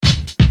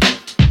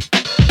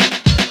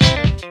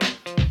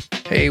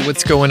Hey,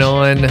 what's going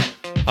on?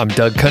 I'm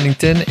Doug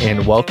Cunnington,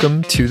 and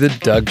welcome to The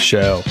Doug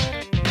Show.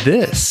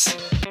 This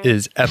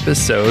is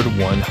episode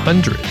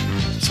 100.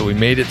 So we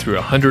made it through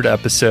 100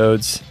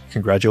 episodes.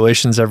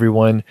 Congratulations,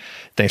 everyone.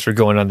 Thanks for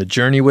going on the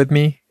journey with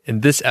me.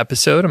 In this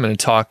episode, I'm going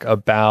to talk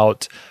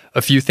about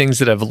a few things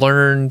that I've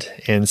learned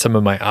and some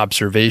of my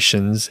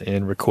observations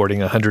in recording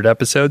 100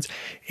 episodes.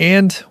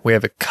 And we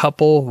have a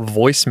couple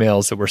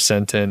voicemails that were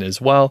sent in as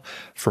well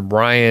from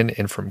Ryan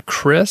and from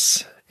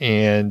Chris.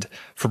 And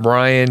from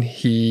Ryan,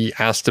 he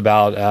asked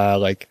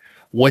about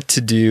what to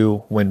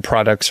do when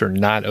products are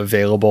not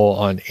available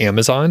on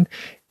Amazon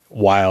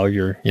while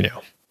you're,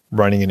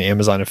 running an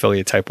Amazon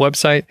affiliate type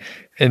website.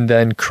 And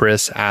then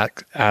Chris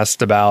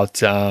asked about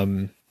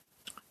keyword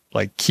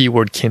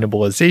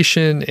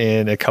cannibalization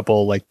and a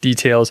couple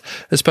details,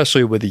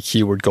 especially with the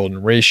keyword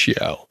golden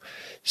ratio.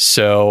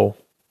 So,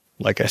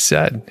 like I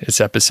said, it's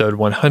episode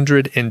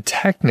 100, and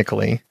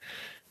technically,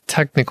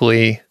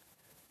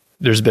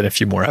 there's been a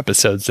few more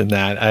episodes than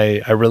that.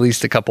 I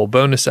released a couple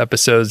bonus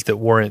episodes that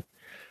weren't,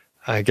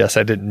 I guess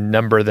I didn't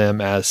number them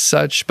as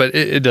such, but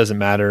it doesn't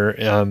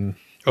matter.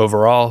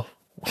 Overall,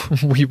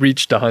 we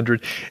reached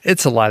 100.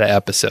 It's a lot of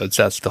episodes.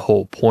 That's the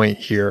whole point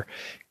here.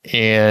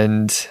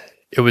 And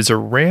it was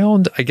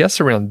around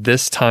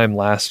this time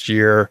last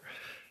year,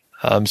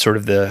 sort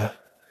of the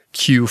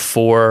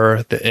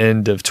Q4, the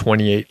end of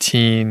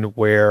 2018,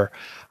 where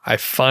I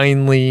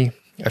finally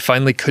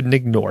couldn't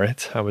ignore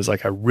it. I was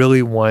like, I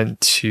really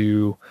want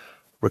to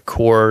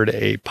record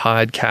a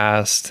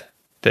podcast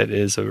that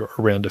is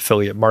around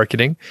affiliate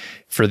marketing.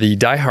 For the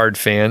diehard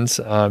fans,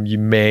 you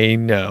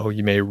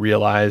may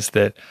realize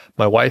that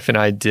my wife and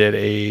I did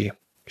a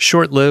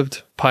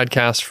short-lived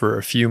podcast for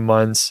a few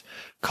months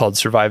called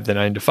Survive the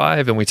 9 to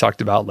 5. And we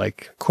talked about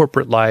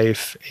corporate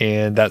life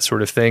and that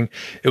sort of thing.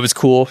 It was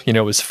cool. It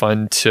was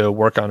fun to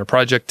work on a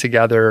project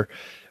together.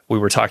 We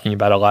were talking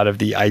about a lot of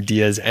the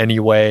ideas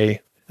anyway.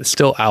 It's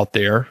still out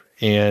there.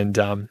 And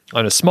on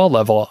a small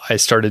level, I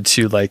started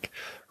to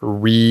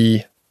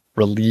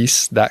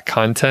re-release that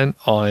content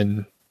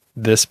on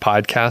this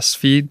podcast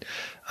feed.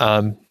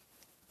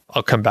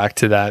 I'll come back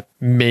to that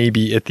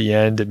maybe at the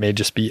end. It may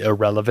just be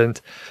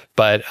irrelevant.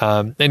 But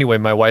anyway,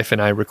 my wife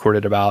and I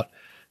recorded about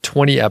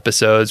 20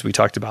 episodes. We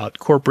talked about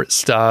corporate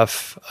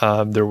stuff.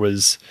 There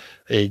was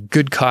a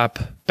good cop,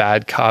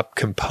 bad cop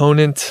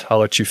component. I'll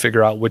let you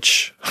figure out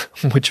which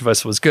of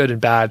us was good and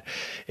bad.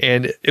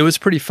 And it was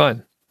pretty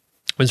fun.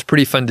 It was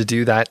pretty fun to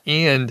do that.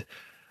 And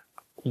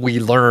I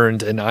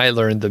learned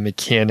the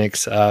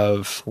mechanics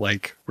of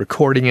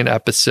recording an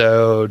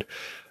episode,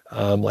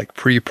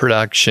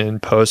 pre-production,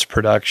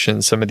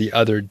 post-production, some of the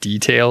other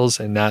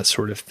details and that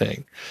sort of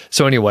thing.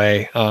 So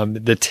anyway,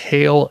 the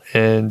tail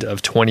end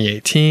of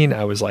 2018,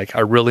 I was like,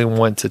 I really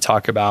want to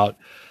talk about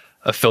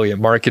affiliate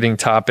marketing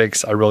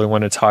topics. I really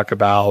want to talk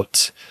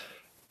about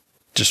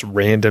just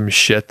random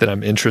shit that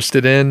I'm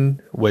interested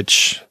in,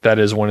 which that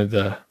is one of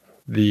the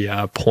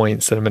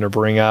points that I'm going to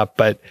bring up.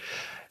 But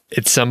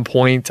at some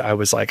point I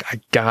was like,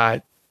 I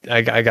got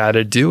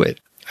to do it.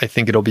 I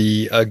think it'll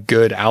be a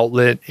good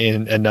outlet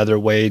and another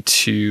way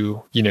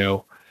to,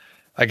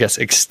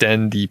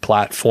 extend the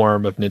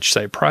platform of Niche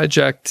Site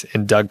Project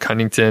and Doug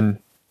Cunnington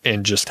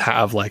and just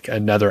have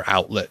another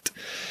outlet.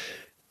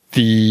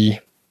 The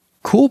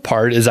cool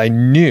part is I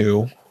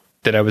knew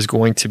that I was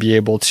going to be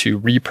able to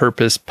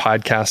repurpose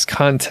podcast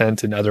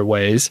content in other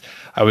ways.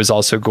 I was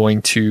also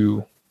going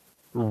to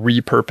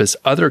repurpose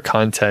other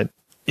content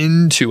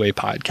into a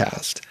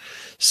podcast.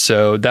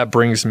 So that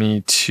brings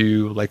me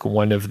to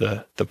one of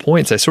the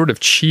points. I sort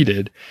of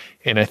cheated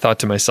and I thought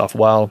to myself,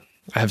 well,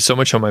 I have so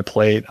much on my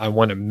plate. I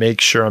want to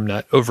make sure I'm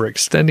not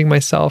overextending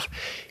myself.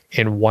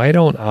 And why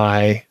don't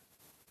I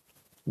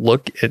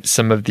look at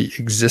some of the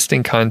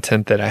existing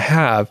content that I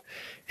have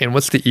and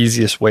what's the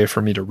easiest way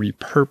for me to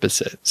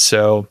repurpose it?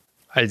 So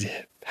I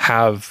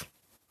have,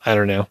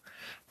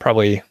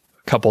 probably a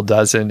couple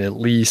dozen at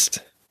least,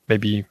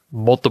 maybe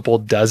multiple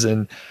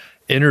dozen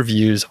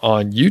interviews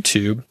on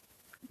YouTube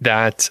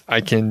that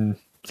I can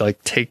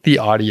take the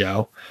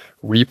audio,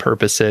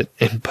 repurpose it,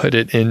 and put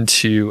it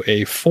into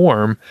a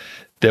form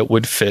that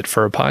would fit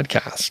for a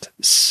podcast.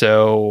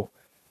 So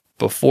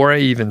before I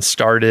even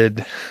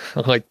started,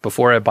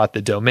 before I bought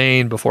the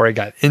domain, before I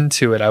got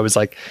into it, I was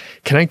like,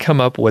 can I come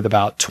up with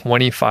about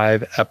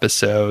 25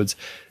 episodes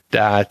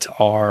that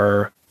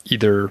are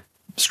either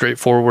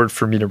straightforward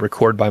for me to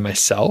record by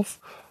myself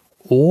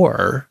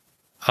or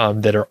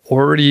that are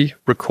already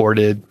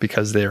recorded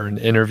because they're an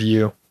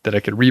interview that I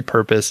could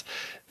repurpose.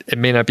 It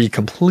may not be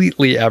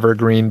completely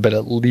evergreen, but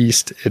at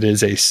least it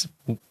is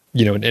an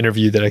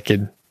interview that I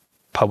could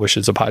publish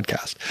as a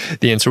podcast.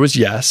 The answer was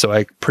yes. So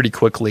I pretty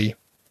quickly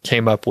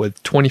came up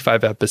with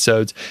 25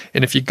 episodes.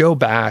 And if you go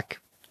back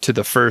to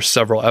the first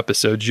several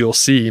episodes, you'll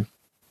see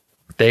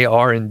they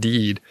are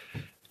indeed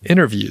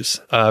interviews.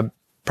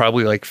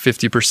 Probably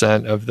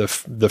 50% of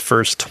the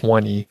first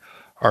 20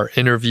 are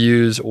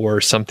interviews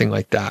or something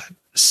like that.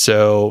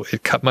 So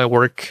it cut my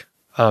work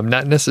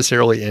not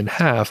necessarily in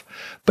half,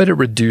 but it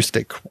reduced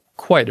it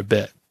quite a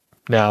bit.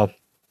 Now,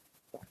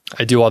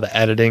 I do all the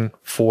editing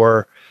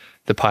for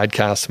the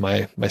podcast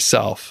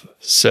myself.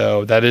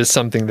 So that is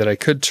something that I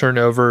could turn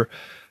over,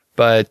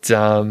 but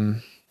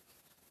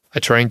I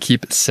try and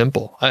keep it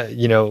simple.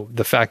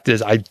 The fact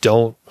is I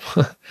don't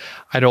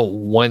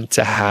want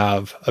to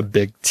have a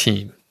big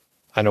team.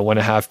 I don't want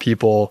to have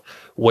people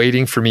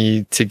waiting for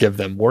me to give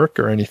them work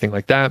or anything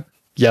like that.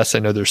 Yes, I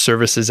know there's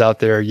services out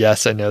there.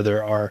 Yes, I know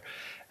there are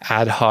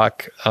ad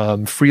hoc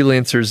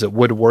freelancers that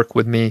would work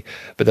with me.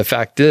 But the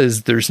fact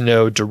is there's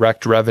no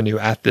direct revenue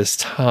at this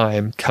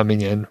time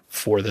coming in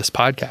for this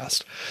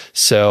podcast.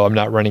 So I'm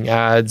not running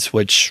ads,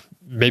 which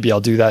maybe I'll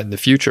do that in the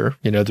future.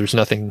 There's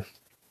nothing,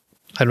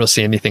 I don't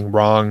see anything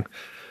wrong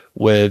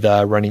with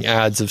running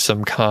ads of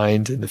some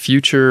kind in the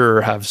future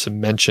or have some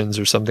mentions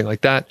or something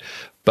like that.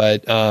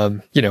 But,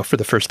 for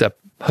the first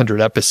 100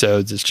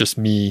 episodes, it's just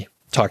me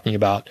talking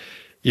about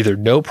either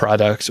no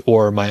products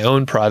or my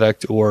own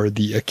product or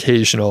the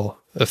occasional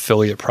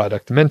affiliate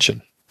product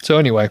mention. So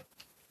anyway,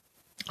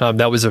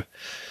 that was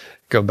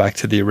going back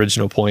to the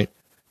original point.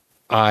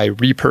 I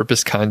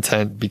repurposed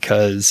content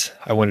because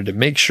I wanted to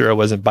make sure I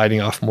wasn't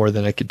biting off more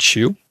than I could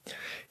chew.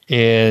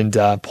 And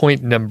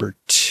point number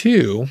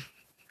 2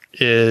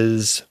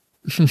 is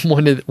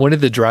one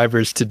of the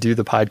drivers to do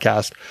the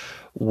podcast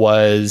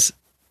was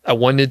I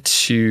wanted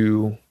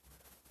to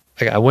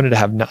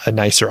have a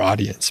nicer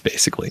audience,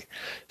 basically.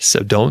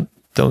 So don't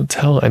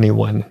tell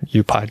anyone,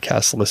 you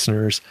podcast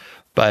listeners.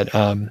 But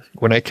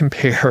when I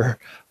compare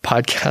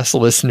podcast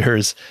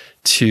listeners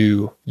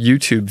to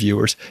YouTube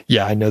viewers,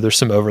 yeah, I know there's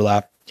some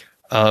overlap.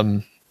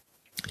 YouTube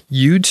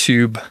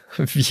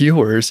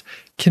viewers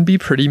can be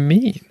pretty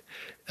mean.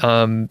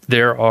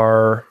 There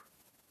are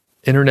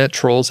internet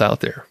trolls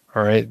out there.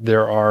 All right.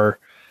 There are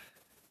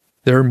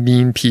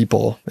mean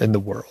people in the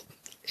world,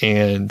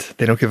 and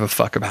they don't give a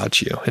fuck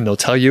about you, and they'll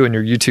tell you in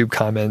your YouTube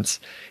comments.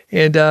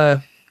 And,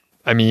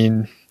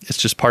 it's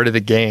just part of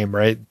the game,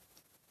 right?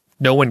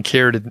 No one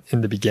cared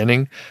in the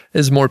beginning.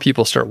 As more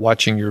people start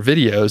watching your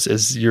videos,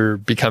 as you're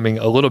becoming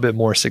a little bit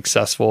more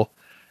successful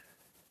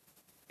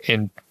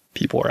and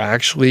people are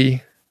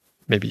actually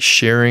maybe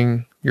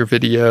sharing your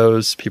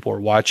videos, people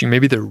are watching,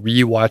 maybe they're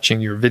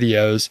re-watching your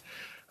videos.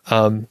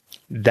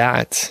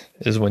 That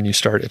is when you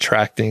start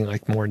attracting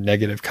like more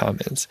negative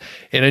comments.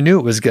 And I knew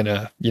it was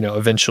gonna,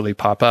 eventually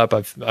pop up.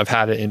 I've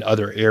had it in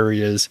other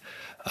areas.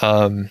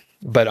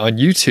 But on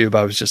YouTube,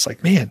 I was just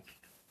like, man,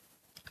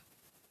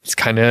 it's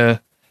kind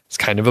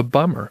of a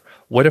bummer.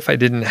 What if I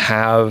didn't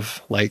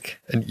have like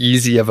an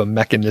easy of a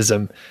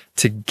mechanism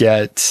to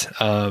get,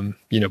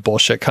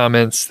 bullshit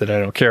comments that I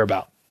don't care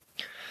about?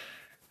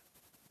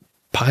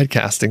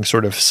 Podcasting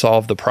sort of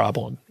solved the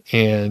problem.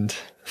 And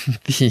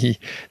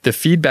the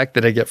feedback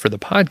that I get for the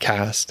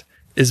podcast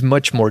is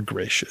much more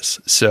gracious.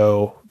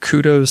 So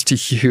kudos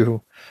to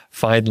you,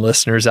 fine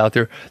listeners out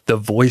there. The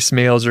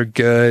voicemails are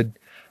good.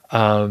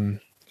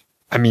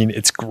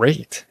 It's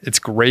great. It's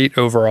great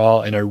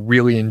overall. And I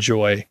really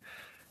enjoy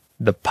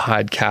the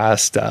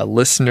podcast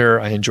listener.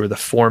 I enjoy the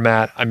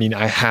format.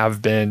 I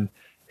have been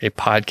a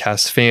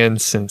podcast fan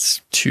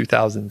since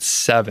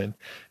 2007,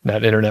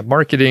 not internet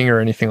marketing or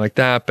anything like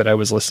that, but I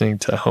was listening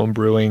to home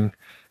brewing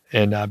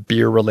and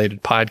beer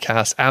related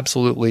podcasts.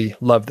 Absolutely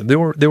loved them.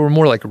 They were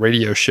more like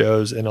radio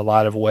shows in a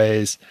lot of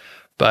ways,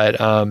 but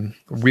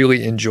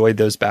really enjoyed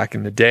those back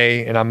in the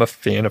day. And I'm a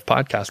fan of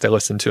podcasts. I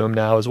listen to them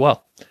now as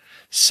well.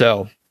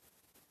 So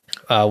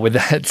with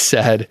that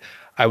said,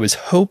 I was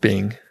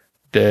hoping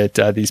that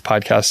these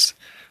podcasts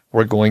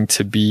were going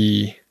to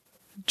be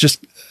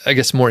just, I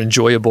guess, more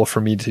enjoyable for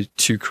me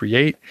to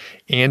create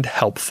and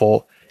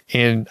helpful.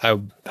 And I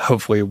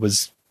hopefully it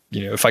was,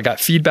 if I got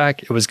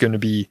feedback, it was going to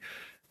be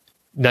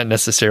not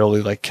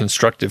necessarily like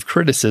constructive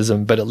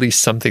criticism, but at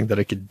least something that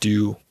I could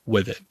do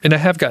with it. And I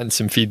have gotten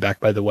some feedback,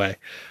 by the way.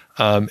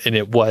 And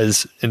it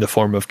was in the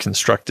form of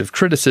constructive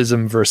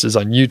criticism versus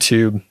on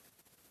YouTube,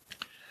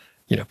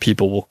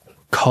 people will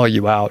call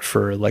you out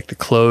for like the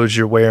clothes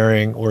you're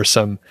wearing or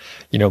some,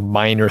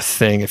 minor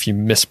thing if you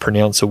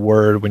mispronounce a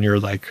word when you're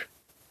like,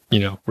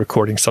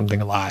 recording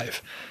something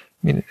live.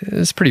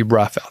 It's pretty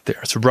rough out there.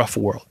 It's a rough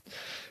world.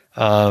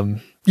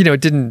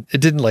 It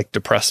didn't like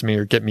depress me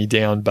or get me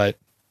down, but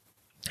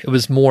it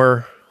was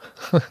more,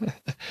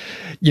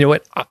 you know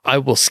what? I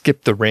will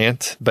skip the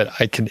rant, but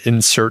I can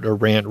insert a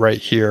rant right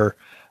here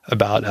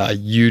about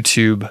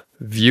YouTube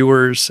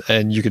viewers,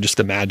 and you could just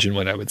imagine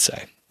what I would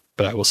say.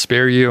 But I will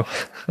spare you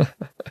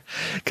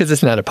because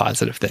it's not a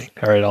positive thing.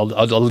 All right,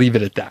 I'll leave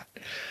it at that.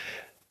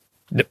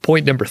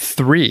 Point number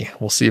 3,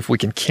 we'll see if we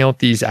can count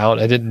these out.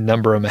 I didn't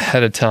number them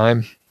ahead of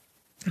time.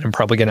 I'm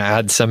probably going to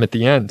add some at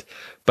the end.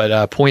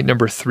 But point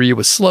number 3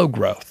 was slow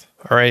growth.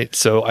 All right,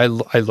 so I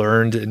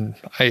learned and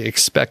I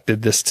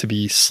expected this to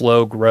be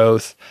slow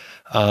growth.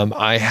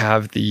 I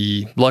have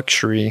the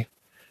luxury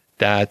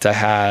that I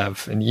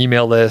have an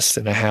email list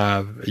and I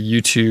have a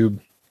YouTube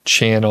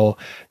channel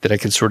that I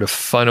can sort of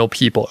funnel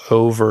people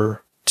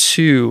over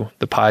to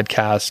the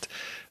podcast,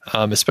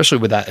 especially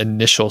with that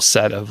initial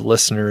set of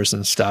listeners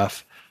and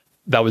stuff.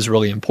 That was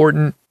really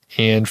important.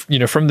 And,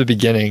 from the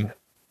beginning,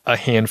 a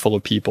handful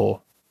of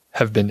people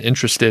have been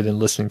interested in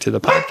listening to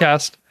the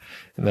podcast,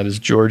 and that is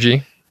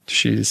Georgie.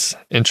 she's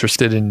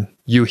interested in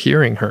you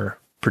hearing her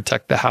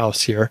protect the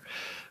house here.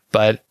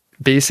 But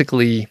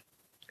basically,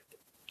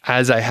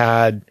 as I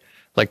had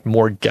like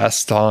more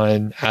guests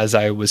on, as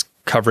I was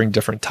covering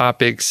different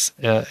topics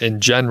in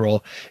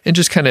general, and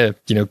just kind of,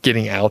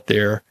 getting out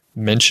there,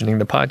 mentioning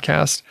the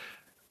podcast,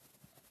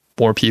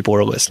 more people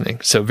are listening.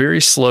 So very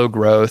slow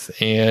growth.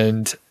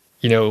 And,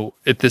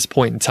 at this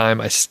point in time,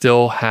 I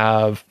still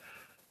have,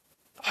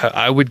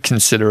 I would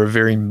consider a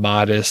very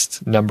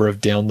modest number of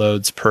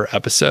downloads per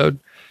episode.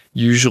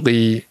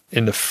 Usually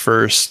in the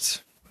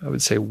first, I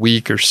would say,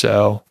 week or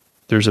so,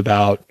 there's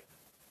about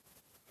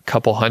a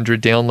couple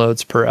hundred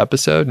downloads per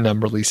episode, and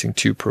I'm releasing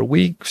 2 per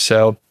week.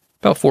 So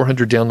about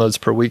 400 downloads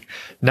per week.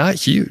 Not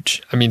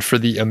huge. I mean, for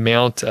the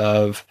amount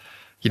of,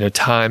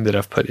 time that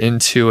I've put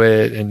into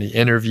it and the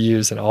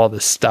interviews and all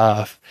this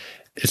stuff,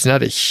 it's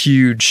not a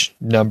huge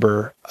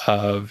number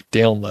of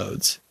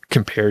downloads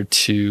compared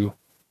to,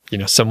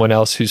 someone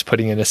else who's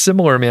putting in a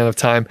similar amount of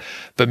time,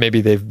 but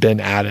maybe they've been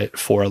at it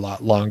for a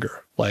lot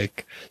longer.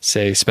 Like,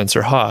 say,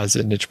 Spencer Hawes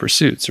at Niche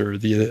Pursuits, or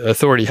the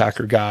Authority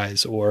Hacker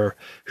guys, or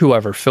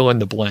whoever, fill in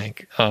the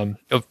blank.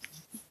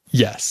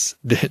 Yes,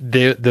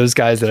 those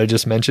guys that I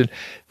just mentioned,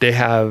 they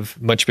have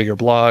much bigger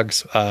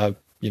blogs,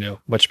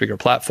 much bigger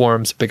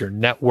platforms, bigger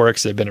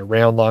networks. They've been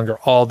around longer,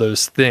 all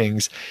those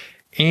things.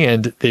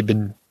 And they've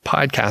been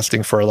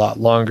podcasting for a lot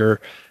longer.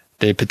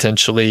 They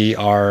potentially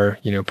are,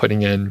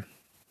 putting in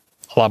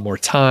a lot more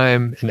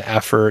time and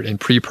effort in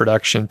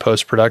pre-production,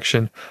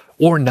 post-production,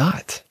 or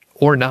not.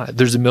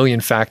 There's a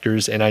million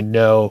factors. And I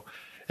knew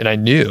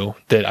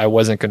that I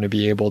wasn't going to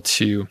be able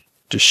to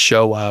just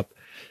show up,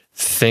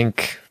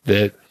 think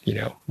that,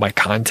 my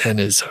content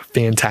is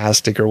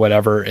fantastic or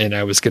whatever, and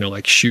I was going to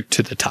like shoot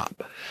to the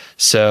top.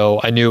 So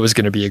I knew it was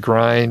going to be a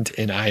grind,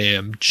 and I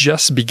am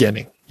just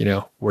beginning.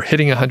 We're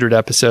hitting 100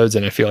 episodes,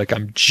 and I feel like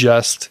I'm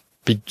just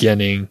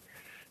beginning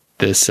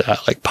this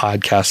like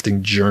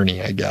podcasting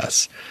journey, I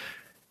guess.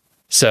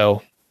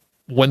 So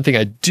one thing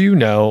I do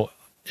know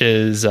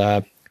is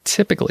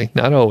typically,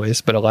 not always,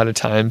 but a lot of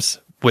times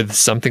with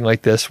something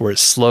like this where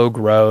it's slow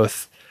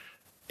growth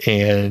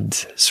and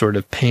sort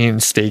of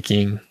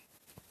painstaking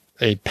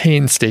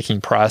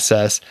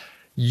process,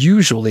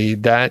 usually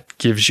that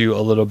gives you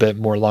a little bit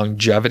more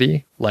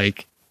longevity.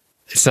 Like,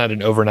 it's not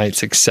an overnight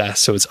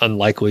success, so it's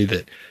unlikely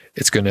that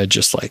it's going to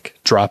just like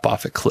drop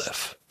off a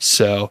cliff.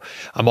 So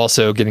I'm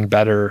also getting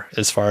better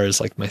as far as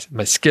like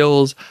my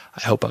skills.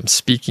 I hope I'm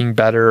speaking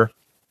better.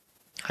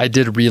 I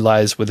did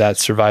realize with that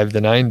Survive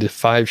the 9 to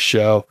 5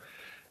 show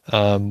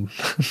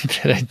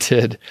that I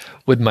did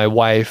with my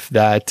wife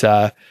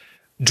that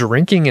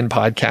drinking and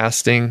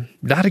podcasting,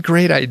 not a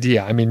great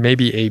idea. I mean,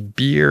 maybe a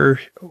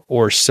beer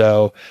or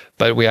so,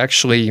 but we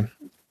actually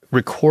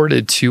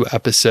recorded 2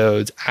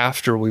 episodes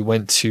after we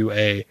went to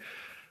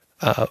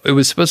it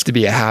was supposed to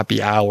be a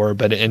happy hour,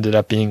 but it ended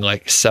up being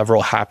like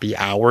several happy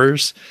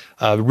hours.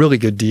 A really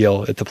good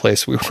deal at the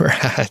place we were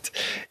at.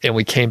 And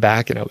we came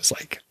back and I was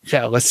like,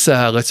 yeah,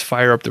 let's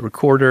fire up the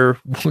recorder.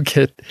 We'll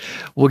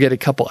get a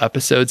couple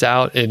episodes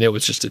out. And it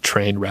was just a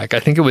train wreck.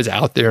 I think it was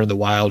out there in the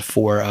wild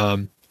for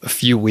a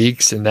few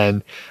weeks. And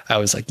then I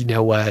was like, you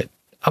know what?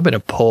 I'm going to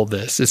pull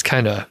this. It's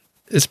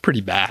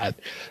pretty bad.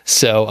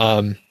 So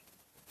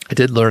I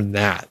did learn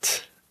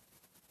that.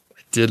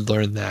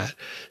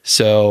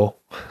 So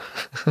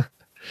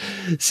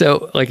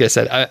like I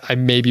said, I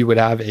maybe would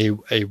have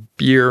a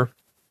beer,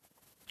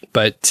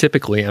 but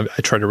typically I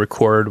try to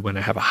record when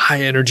I have a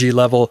high energy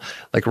level.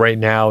 Like right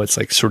now, it's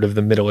like sort of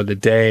the middle of the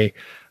day.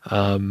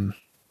 I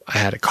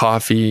had a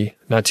coffee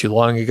not too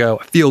long ago.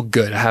 I feel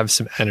good. I have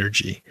some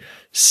energy.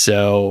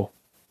 So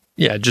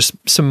yeah, just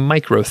some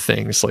micro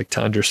things like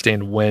to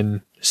understand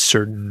when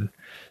certain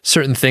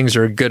things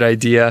are a good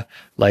idea,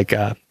 like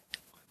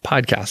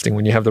podcasting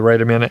when you have the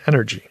right amount of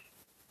energy.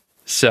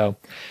 So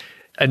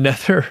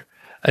another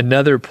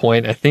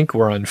point, I think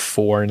we're on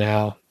 4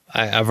 now.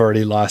 I've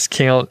already lost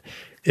count,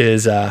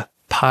 is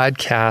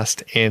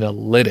podcast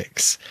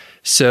analytics.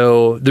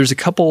 So there's a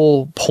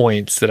couple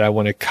points that I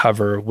want to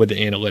cover with the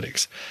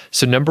analytics.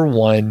 So number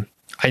 1,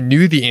 I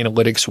knew the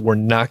analytics were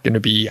not going to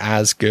be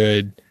as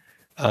good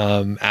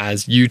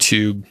as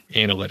YouTube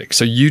analytics.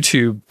 So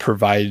YouTube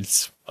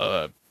provides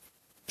a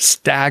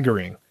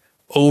staggering,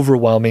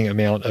 overwhelming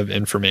amount of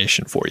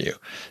information for you.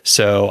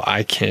 So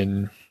I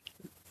could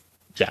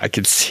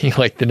see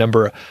like the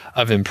number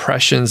of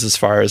impressions as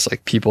far as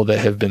like people that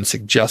have been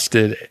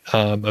suggested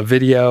a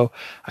video.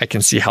 I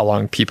can see how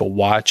long people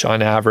watch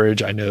on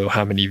average. I know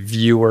how many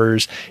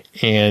viewers,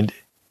 and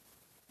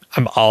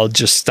I'll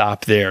just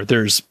stop there.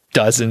 There's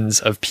dozens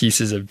of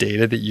pieces of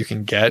data that you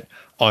can get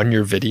on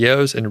your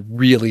videos and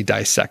really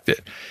dissect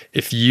it.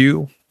 If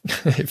you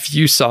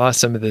saw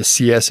some of the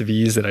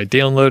CSVs that I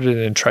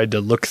downloaded and tried to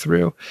look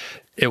through,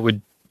 it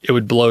would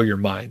blow your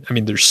mind. I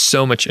mean, there's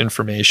so much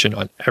information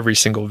on every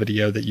single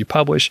video that you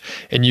publish,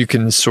 and you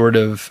can sort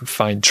of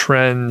find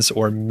trends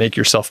or make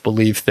yourself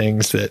believe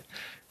things that,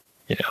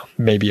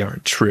 maybe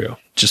aren't true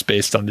just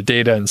based on the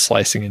data and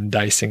slicing and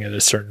dicing it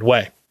a certain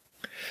way.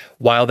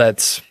 while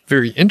that's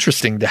very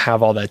interesting to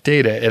have all that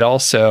data, it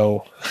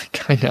also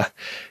kind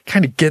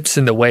of gets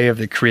in the way of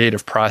the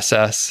creative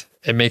process.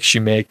 It makes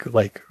you make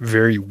like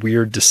very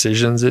weird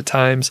decisions at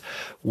times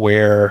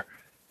where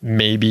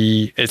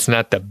maybe it's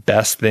not the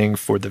best thing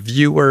for the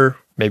viewer,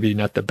 maybe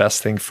not the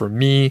best thing for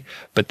me,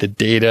 but the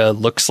data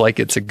looks like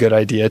it's a good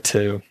idea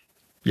to,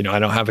 I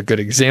don't have a good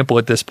example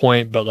at this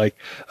point, but like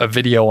a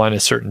video on a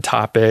certain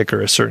topic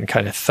or a certain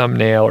kind of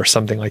thumbnail or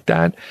something like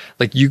that,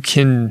 like you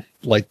can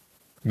like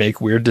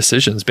make weird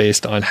decisions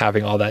based on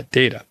having all that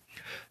data.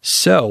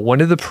 So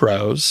one of the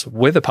pros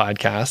with a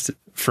podcast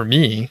for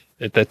me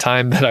at the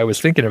time that I was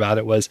thinking about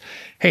it was,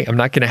 hey, I'm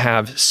not going to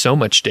have so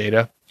much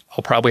data.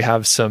 I'll probably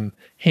have some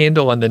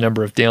handle on the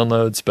number of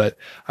downloads, but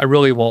I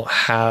really won't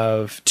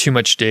have too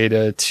much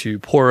data to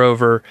pour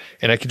over,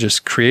 and I can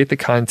just create the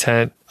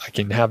content. I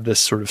can have this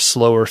sort of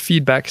slower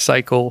feedback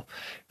cycle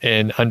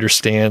and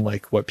understand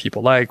like what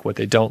people like, what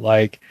they don't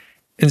like,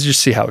 and just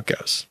see how it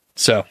goes.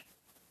 So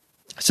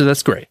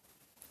that's great.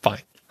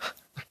 Fine.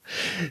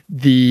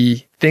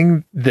 The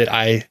thing that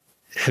I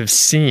have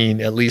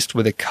seen, at least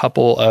with a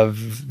couple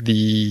of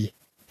the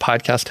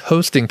podcast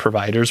hosting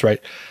providers,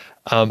 right?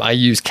 I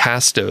use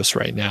Castos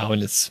right now,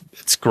 and it's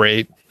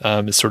great.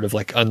 It's sort of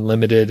like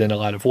unlimited in a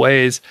lot of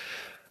ways.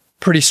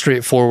 Pretty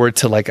straightforward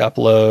to like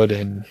upload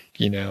and,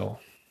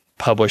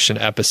 publish an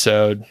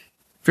episode.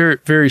 Very,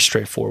 very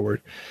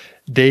straightforward.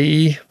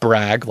 They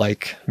brag,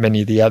 like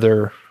many of the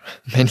other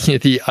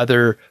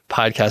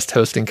podcast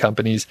hosting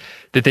companies,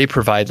 that they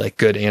provide like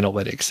good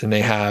analytics, and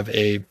they have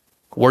a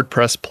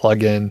WordPress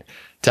plugin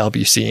to help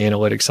you see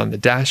analytics on the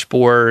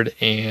dashboard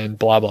and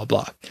blah, blah,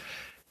 blah.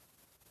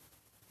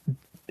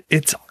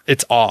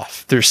 It's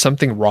off. There's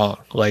something wrong.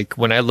 Like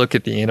when I look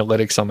at the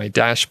analytics on my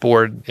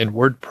dashboard in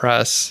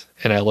WordPress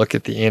and I look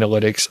at the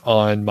analytics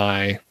on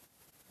my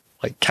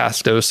like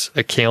Castos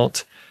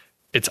account,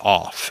 it's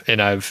off.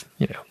 And I've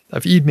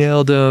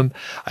emailed them.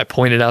 I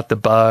pointed out the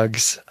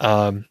bugs.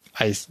 I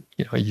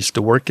used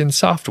to work in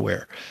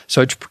software.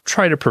 So I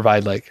try to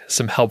provide like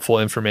some helpful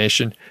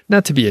information,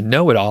 not to be a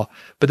know-it-all,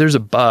 but there's a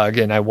bug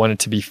and I want it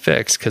to be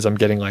fixed because I'm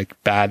getting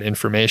like bad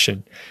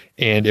information.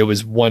 And it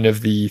was one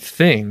of the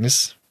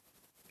things,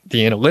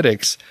 the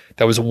analytics,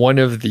 that was one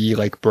of the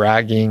like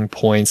bragging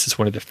points. It's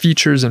one of the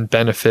features and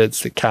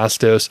benefits that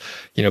Castos,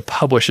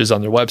 publishes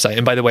on their website.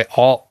 And by the way,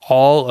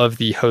 all of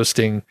the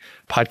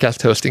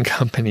podcast hosting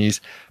companies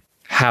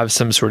have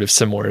some sort of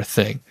similar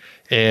thing.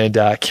 And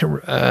I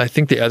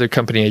think the other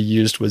company I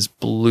used was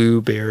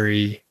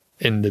Blueberry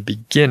in the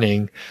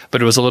beginning,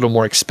 but it was a little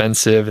more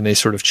expensive, and they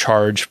sort of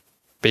charge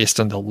based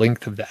on the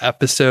length of the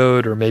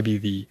episode or maybe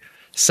the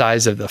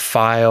size of the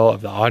file,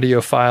 of the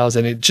audio files.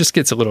 And it just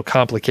gets a little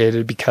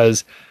complicated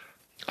because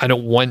I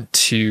don't want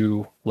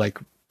to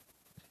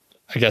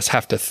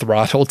have to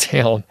throttle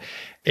down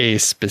a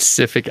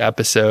specific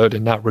episode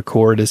and not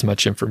record as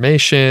much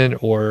information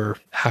or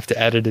have to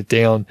edit it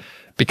down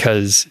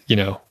because,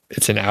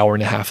 it's an hour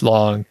and a half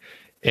long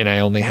and I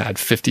only had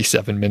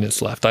 57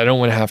 minutes left. I don't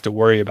want to have to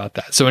worry about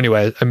that. So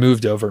anyway, I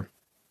moved over.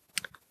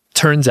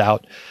 Turns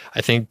out,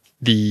 I think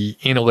the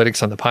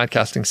analytics on the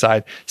podcasting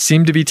side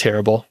seem to be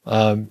terrible.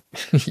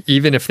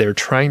 Even if they're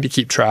trying to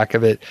keep track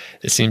of it,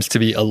 it seems to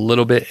be a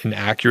little bit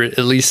inaccurate,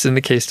 at least in the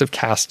case of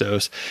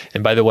Castos.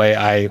 And by the way,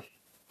 I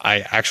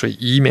actually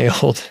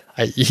emailed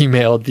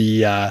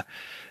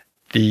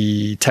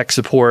the tech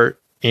support,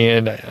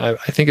 and I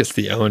think it's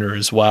the owner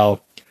as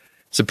well.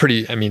 So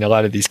a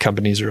lot of these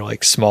companies are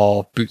like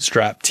small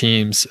bootstrap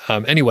teams.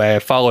 Anyway, I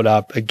followed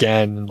up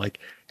again, like,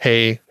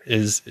 hey,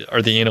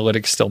 are the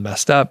analytics still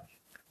messed up?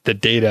 The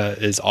data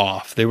is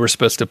off. They were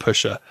supposed to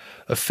push a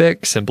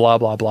fix and blah,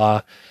 blah,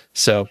 blah.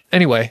 So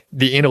anyway,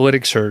 the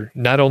analytics are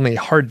not only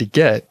hard to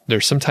get, they're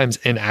sometimes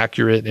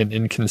inaccurate and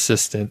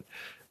inconsistent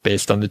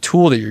based on the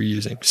tool that you're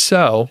using.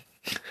 So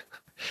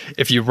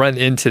if you run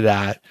into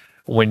that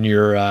when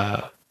you're,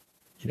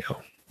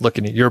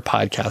 looking at your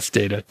podcast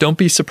data, don't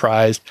be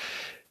surprised.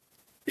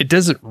 It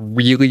doesn't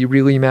really,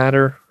 really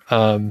matter.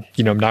 I'm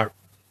not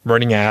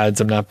running ads.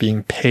 I'm not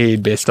being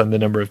paid based on the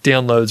number of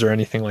downloads or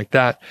anything like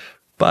that.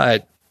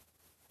 But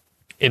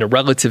in a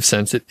relative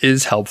sense, it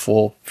is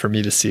helpful for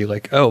me to see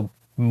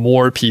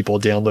more people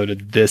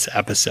downloaded this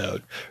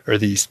episode or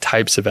these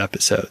types of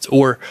episodes,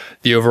 or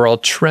the overall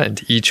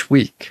trend each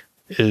week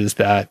is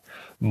that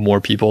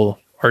more people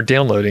are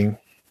downloading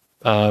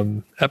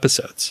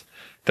episodes.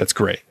 That's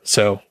great.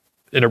 So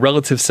in a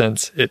relative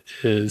sense, it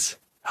is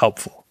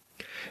helpful.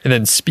 And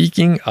then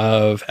speaking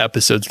of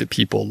episodes that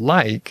people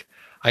like,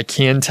 I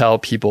can tell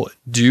people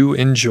do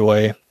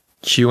enjoy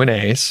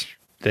Q&As.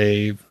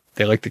 They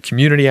like the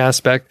community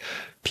aspect.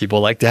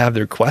 People like to have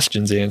their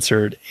questions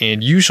answered.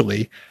 And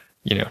usually,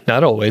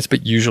 not always,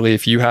 but usually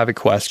if you have a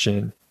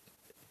question,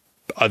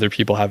 other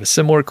people have a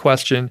similar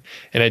question.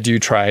 And I do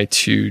try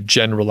to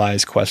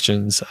generalize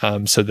questions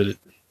so that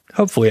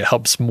hopefully it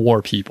helps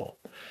more people.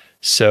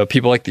 So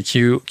people like the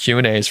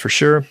Q&As for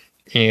sure.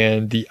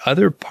 And the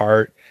other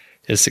part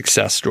is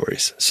success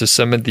stories. So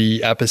some of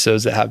the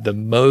episodes that have the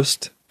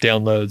most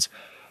downloads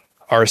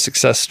are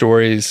success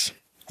stories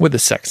with a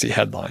sexy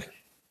headline.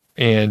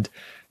 And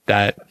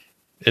that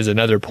is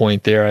another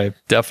point there. I've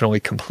definitely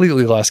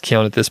completely lost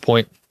count at this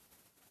point.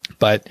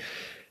 But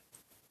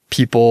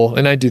people,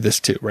 and I do this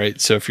too, right?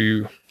 So if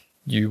you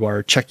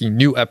are checking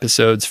new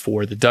episodes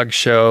for The Doug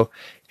Show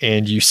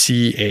and you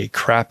see a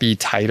crappy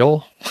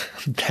title,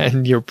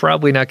 then you're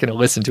probably not going to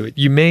listen to it.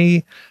 You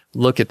may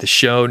look at the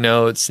show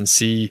notes and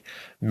see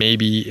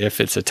maybe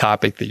if it's a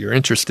topic that you're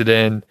interested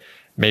in,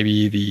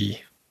 maybe the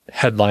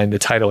headline, the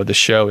title of the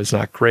show is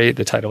not great.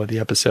 The title of the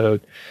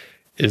episode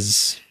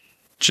is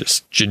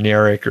just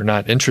generic or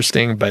not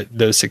interesting, but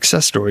those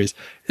success stories,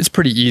 it's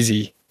pretty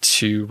easy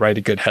to write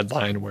a good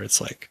headline where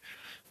it's like,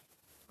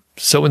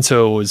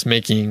 so-and-so was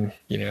making,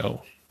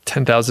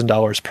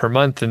 $10,000 per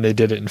month and they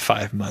did it in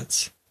 5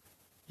 months.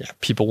 Yeah,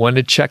 people want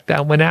to check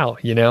that one out,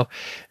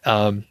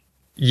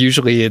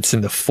 Usually it's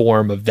in the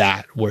form of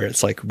that, where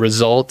it's like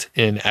result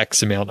in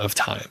X amount of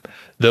time.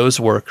 Those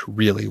work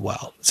really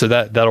well. So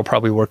that'll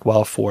probably work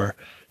well for,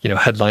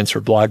 headlines for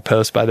blog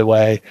posts, by the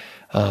way,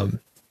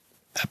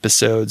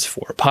 episodes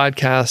for a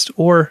podcast,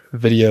 or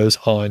videos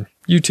on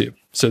YouTube.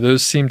 So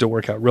those seem to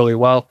work out really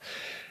well.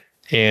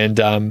 And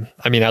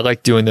I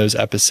like doing those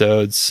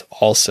episodes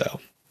also.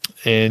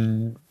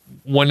 And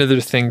one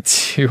other thing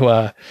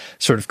to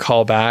sort of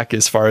call back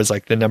as far as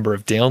like the number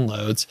of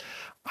downloads,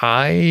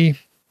 I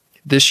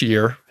this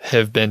year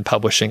have been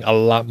publishing a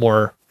lot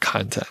more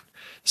content.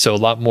 So a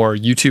lot more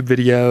YouTube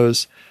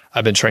videos.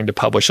 I've been trying to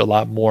publish a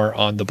lot more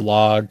on the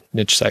blog,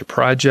 Niche Site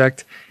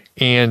Project,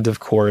 and of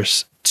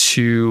course,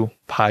 2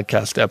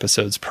 podcast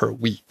episodes per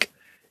week.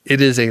 It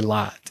is a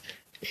lot.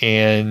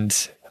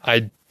 And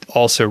I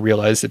also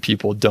realize that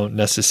people don't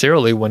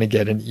necessarily want to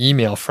get an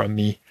email from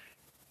me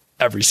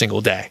every single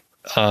day.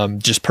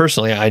 Just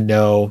personally, I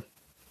know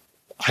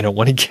I don't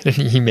want to get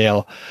an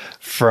email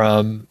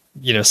from,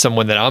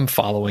 someone that I'm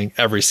following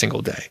every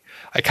single day.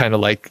 I kind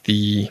of like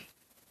the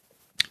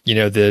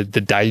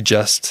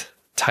digest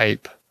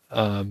type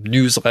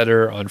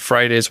newsletter on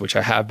Fridays, which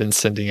I have been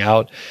sending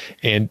out.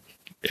 And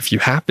if you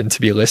happen to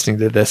be listening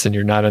to this and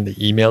you're not on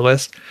the email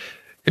list,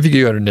 if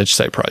you go to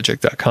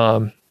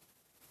nichesiteproject.com,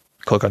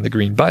 click on the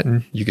green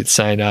button, you could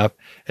sign up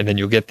and then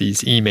you'll get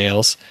these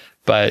emails.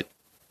 But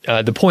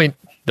the point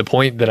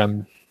that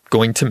I'm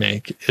going to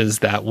make is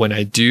that when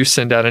I do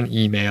send out an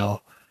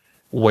email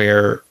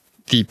where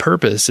the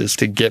purpose is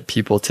to get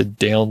people to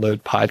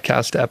download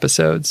podcast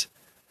episodes,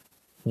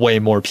 way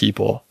more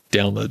people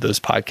download those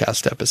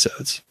podcast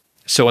episodes.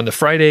 So on the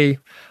Friday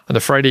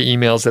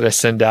emails that I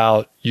send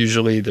out,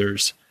 usually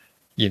there's,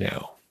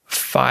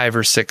 5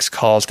 or 6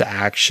 calls to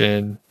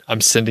action.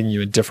 I'm sending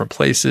you in different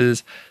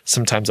places,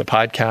 sometimes a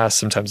podcast,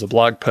 sometimes a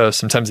blog post,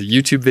 sometimes a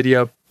YouTube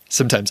video,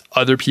 sometimes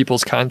other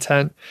people's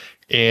content.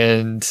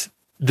 And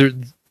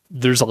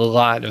there's a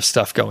lot of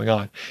stuff going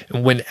on.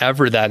 And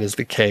whenever that is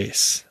the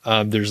case,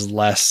 there's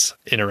less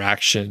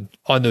interaction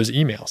on those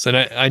emails. And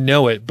I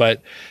know it,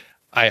 but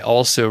I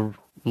also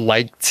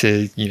like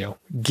to,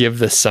 give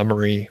the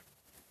summary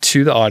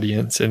to the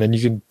audience, and then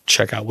you can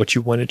check out what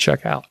you want to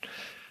check out.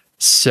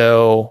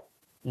 So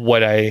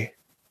what I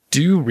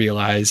do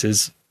realize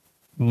is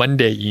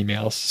Monday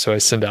emails. So I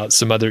send out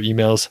some other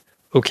emails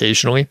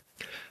occasionally.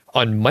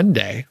 On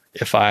Monday,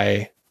 if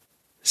I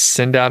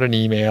send out an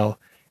email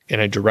and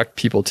I direct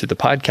people to the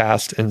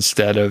podcast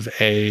instead of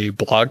a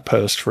blog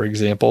post, for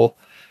example,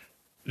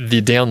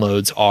 the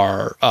downloads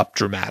are up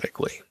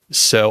dramatically.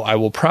 So I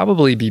will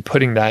probably be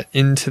putting that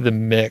into the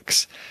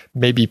mix,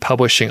 maybe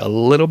publishing a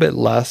little bit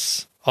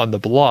less on the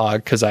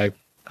blog, because I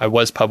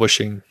was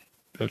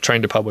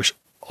trying to publish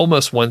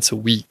almost once a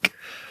week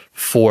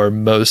for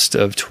most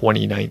of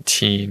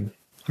 2019.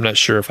 I'm not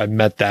sure if I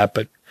met that,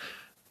 but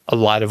a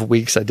lot of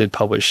weeks I did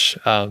publish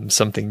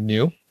something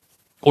new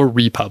or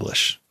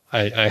republish.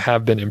 I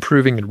have been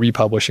improving and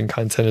republishing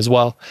content as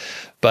well.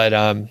 But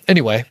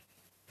anyway,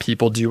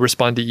 people do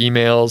respond to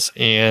emails,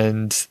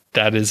 and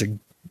that is a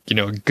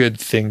good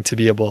thing to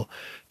be able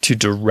to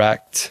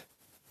direct,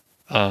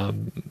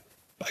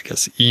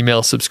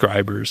 email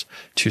subscribers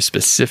to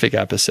specific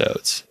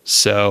episodes.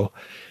 So,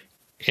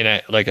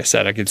 and like I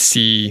said, I could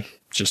see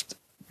just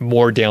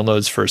more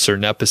downloads for a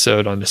certain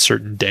episode on a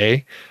certain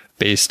day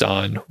based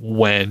on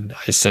when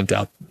I sent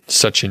out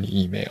such an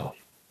email.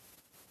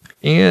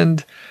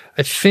 And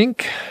I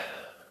think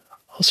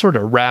I'll sort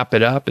of wrap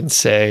it up and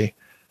say,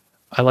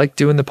 I like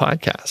doing the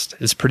podcast.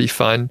 It's pretty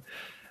fun.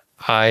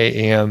 I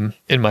am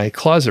in my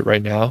closet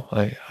right now.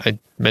 I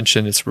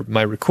mentioned it's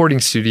my recording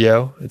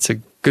studio. It's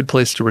a good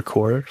place to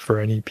record for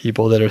any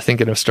people that are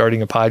thinking of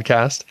starting a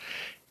podcast.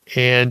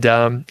 And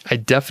I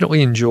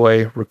definitely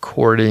enjoy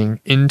recording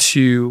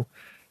into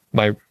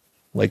my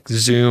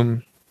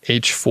Zoom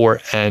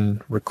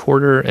H4n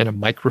recorder and a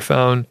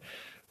microphone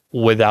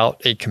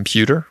without a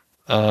computer.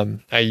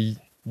 I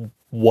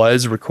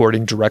was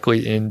recording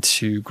directly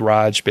into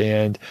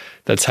GarageBand.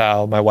 That's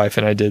how my wife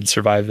and I did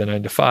Survive the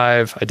 9 to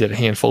 5. I did a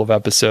handful of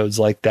episodes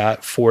like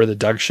that for the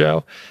Doug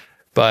Show.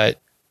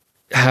 But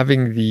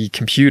having the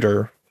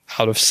computer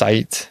out of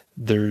sight,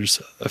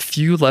 there's a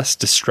few less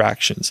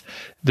distractions.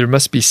 There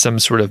must be some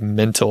sort of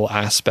mental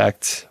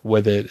aspect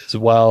with it as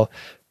well.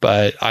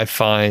 But I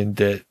find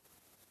that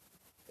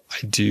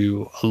I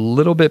do a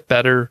little bit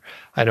better.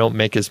 I don't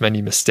make as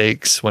many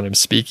mistakes when I'm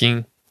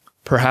speaking.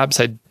 Perhaps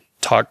I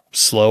talk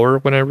slower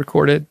when I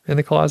record it in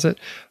the closet,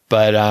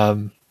 but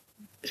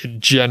it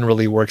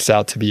generally works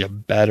out to be a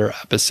better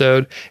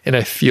episode, and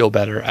I feel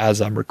better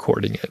as I'm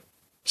recording it.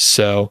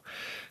 So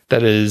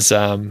that is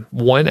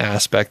one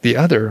aspect. The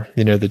other,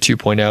 the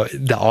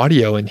 2.0, the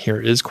audio in here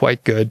is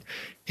quite good,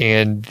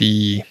 and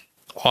the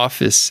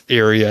office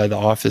area, the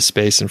office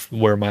space, and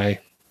where my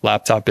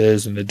laptop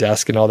is and the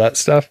desk and all that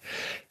stuff,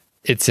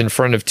 it's in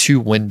front of two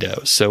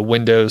windows. So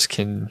windows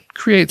can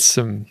create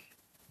some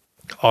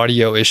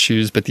audio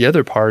issues, but the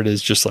other part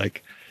is just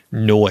like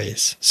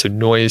noise. So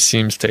noise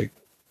seems to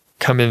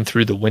come in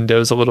through the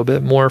windows a little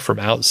bit more from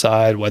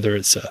outside, whether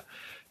it's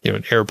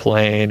an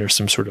airplane or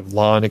some sort of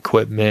lawn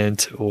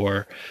equipment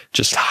or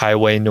just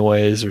highway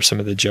noise or some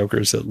of the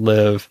jokers that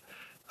live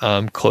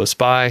close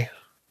by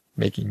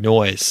making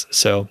noise.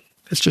 So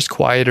it's just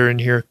quieter in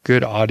here,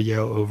 good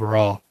audio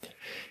overall.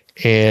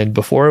 And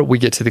before we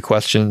get to the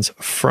questions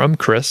from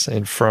Chris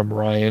and from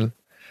Ryan,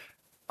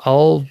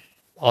 I'll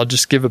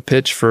just give a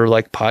pitch for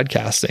like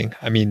podcasting.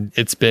 I mean,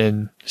 it's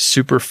been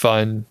super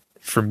fun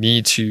for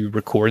me to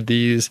record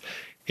these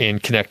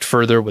and connect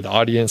further with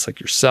audience like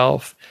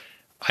yourself.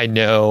 I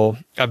know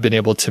I've been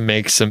able to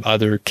make some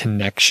other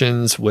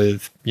connections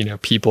with,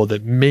 people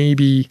that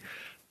maybe,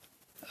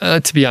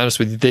 to be honest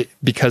with you,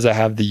 because I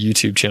have the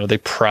YouTube channel, they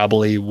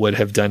probably would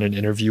have done an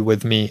interview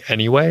with me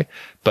anyway.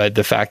 But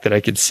the fact that I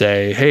could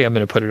say, hey, I'm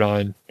going to put it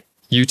on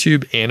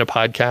YouTube and a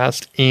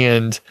podcast,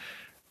 and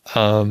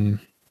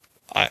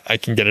I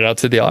can get it out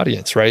to the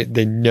audience, right?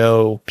 They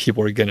know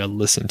people are going to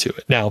listen to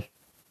it. Now,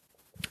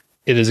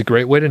 it is a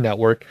great way to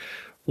network.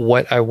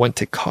 What I want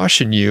to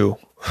caution you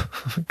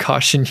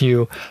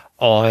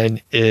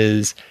on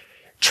is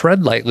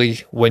tread lightly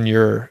when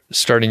you're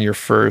starting your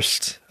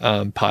first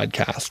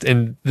podcast.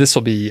 And this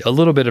will be a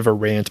little bit of a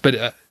rant,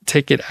 but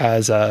take it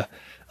as a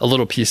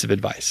little piece of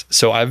advice.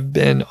 So I've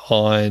been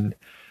on,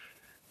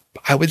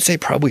 I would say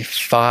probably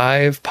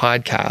 5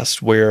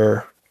 podcasts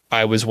where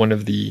I was one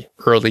of the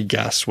early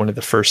guests, one of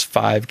the first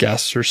 5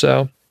 guests or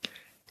so.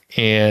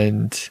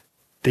 And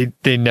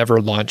they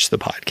never launched the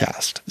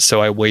podcast.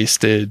 So I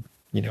wasted,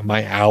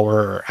 my hour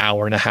or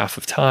hour and a half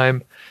of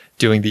time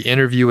doing the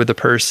interview with the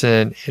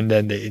person, and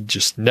then they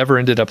just never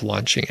ended up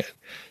launching it.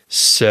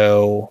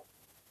 So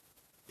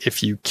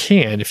if you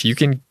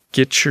can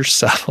get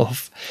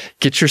yourself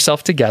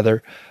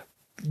together,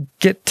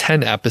 get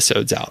 10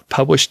 episodes out,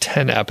 publish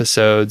 10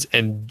 episodes,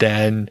 and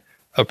then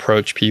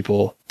approach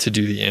people to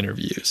do the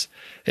interviews.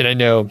 And I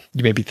know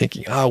you may be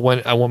thinking, I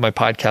want my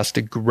podcast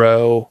to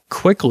grow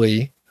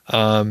quickly.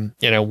 And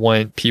I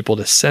want people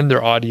to send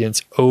their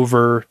audience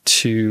over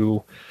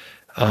to,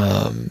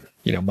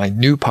 my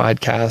new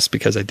podcast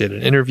because I did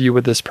an interview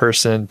with this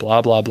person,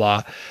 blah, blah,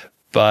 blah.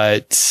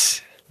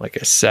 But like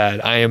I said,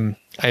 I am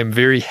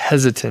very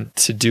hesitant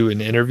to do an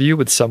interview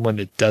with someone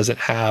that doesn't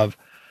have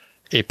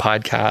a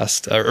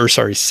podcast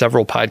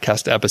several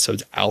podcast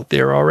episodes out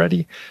there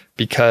already,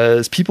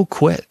 because people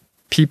quit.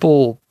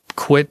 People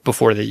quit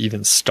before they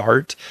even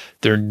start.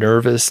 They're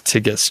nervous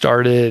to get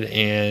started.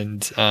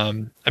 And,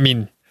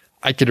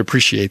 I could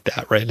appreciate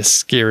that, right? It's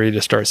scary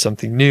to start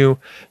something new.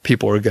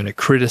 People are going to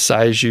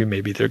criticize you.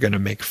 Maybe they're going to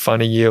make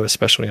fun of you,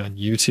 especially on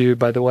YouTube,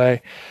 by the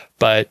way.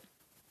 But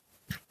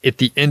at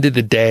the end of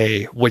the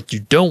day, what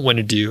you don't want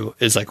to do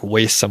is like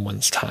waste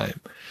someone's time.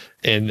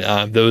 And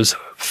those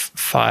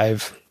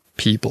 5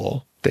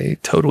 people, they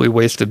totally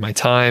wasted my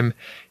time.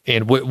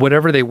 And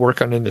whatever they work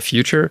on in the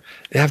future,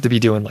 they have to be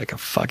doing like a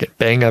fucking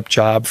bang up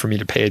job for me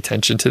to pay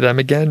attention to them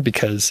again,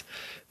 because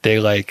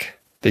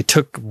they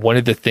took one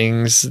of the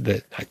things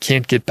that I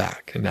can't get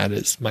back. And that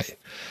is my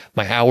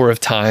hour of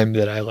time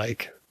that I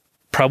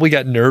probably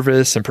got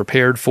nervous and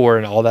prepared for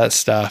and all that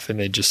stuff. And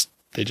they just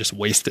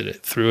wasted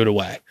it, threw it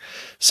away.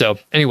 So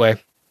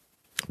anyway,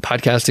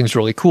 podcasting is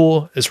really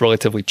cool. It's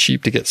relatively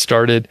cheap to get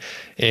started.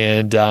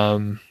 And,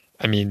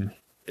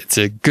 it's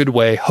a good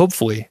way,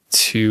 hopefully,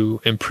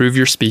 to improve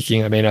your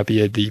speaking. I may not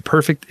be the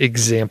perfect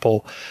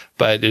example,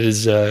 but it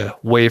is a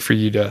way for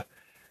you to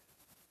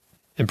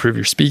improve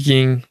your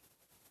speaking,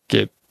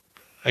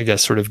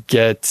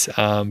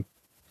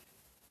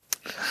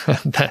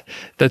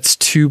 that's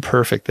too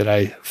perfect that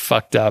I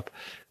fucked up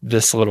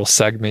this little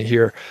segment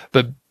here.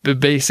 But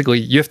basically,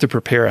 you have to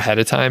prepare ahead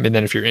of time. And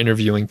then if you're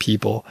interviewing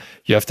people,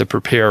 you have to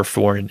prepare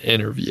for an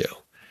interview.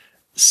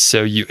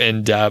 So you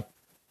end up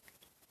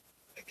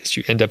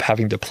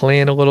having to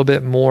plan a little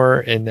bit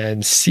more and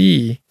then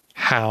see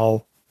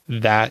how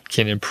that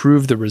can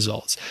improve the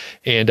results.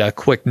 And a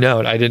quick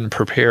note, I didn't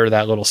prepare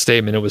that little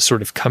statement. It was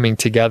sort of coming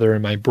together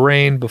in my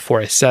brain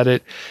before I said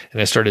it.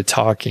 And I started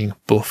talking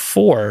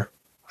before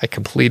I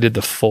completed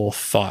the full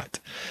thought.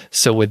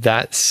 So with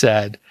that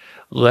said,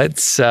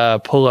 let's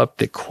pull up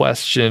the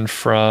question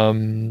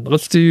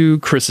let's do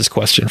Chris's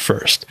question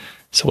first.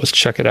 So let's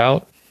check it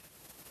out.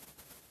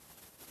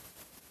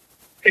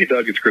 Hey,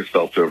 Doug, it's Chris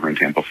Phelps over in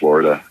Tampa,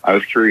 Florida. I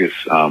was curious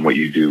what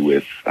you do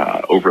with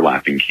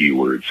overlapping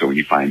keywords. So when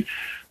you find,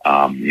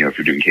 if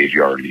you're doing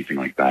KGR or anything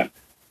like that,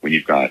 when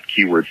you've got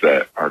keywords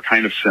that are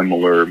kind of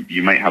similar,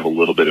 you might have a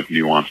little bit of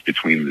nuance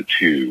between the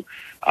two.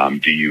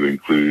 Do you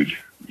include,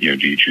 do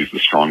you choose the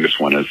strongest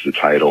one as the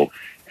title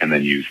and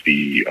then use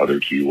the other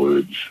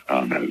keywords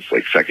as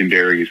like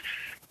secondaries?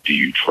 Do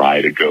you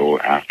try to go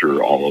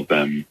after all of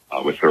them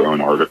with their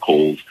own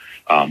articles?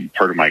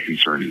 Part of my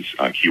concern is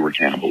keyword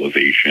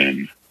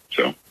cannibalization.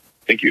 So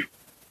thank you.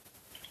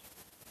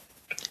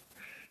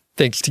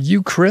 Thanks to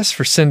you, Chris,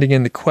 for sending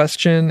in the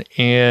question,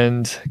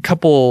 and a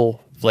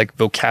couple like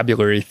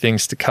vocabulary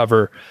things to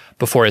cover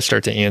before I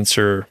start to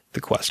answer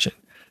the question.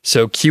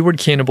 So keyword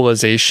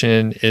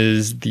cannibalization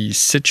is the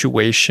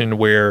situation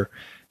where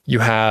you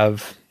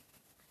have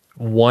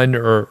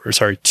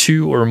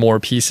two or more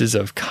pieces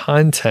of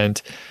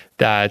content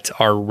that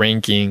are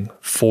ranking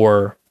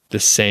for the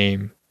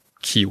same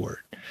keyword.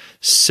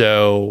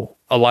 So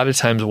a lot of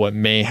times what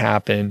may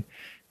happen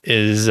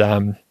is,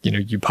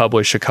 you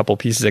publish a couple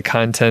pieces of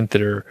content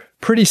that are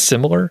pretty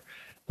similar,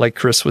 like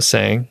Chris was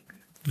saying.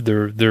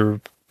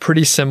 They're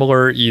pretty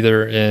similar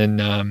either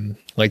in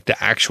like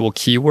the actual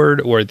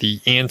keyword or the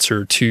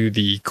answer to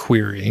the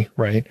query,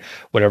 right?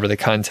 Whatever the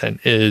content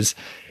is.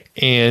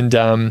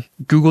 And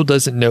Google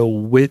doesn't know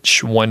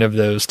which one of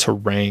those to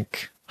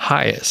rank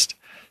highest.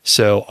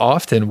 So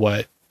often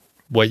what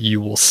you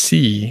will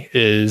see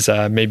is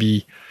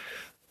maybe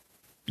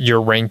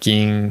you're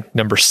ranking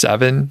number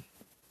 7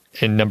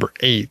 and number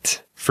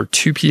 8 for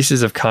two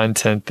pieces of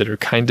content that are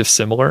kind of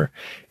similar.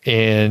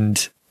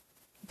 And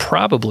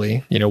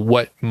probably,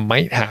 what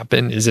might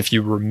happen is if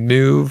you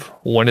remove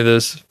one of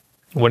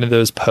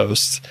those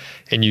posts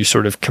and you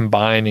sort of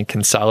combine and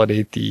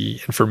consolidate the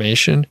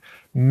information,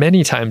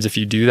 many times if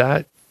you do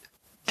that,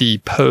 the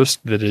post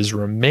that is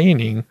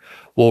remaining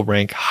will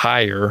rank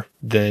higher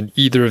than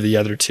either of the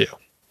other two.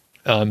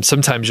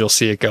 Sometimes you'll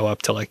see it go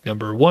up to like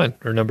number 1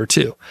 or number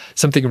 2,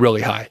 something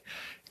really high.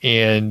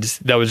 And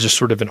that was just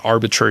sort of an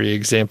arbitrary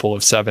example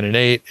of 7 and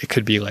 8. It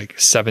could be like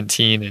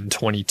 17 and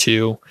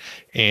 22.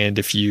 And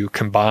if you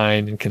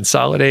combine and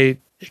consolidate,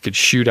 it could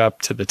shoot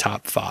up to the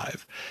top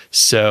 5.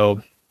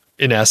 So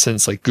in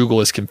essence, like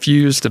Google is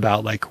confused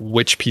about like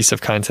which piece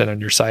of content on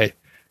your site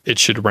it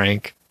should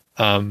rank.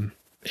 And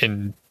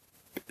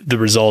the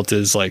result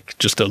is like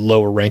just a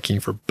lower ranking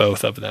for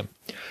both of them.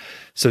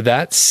 So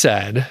that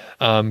said,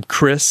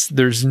 Chris,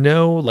 there's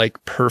no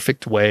like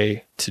perfect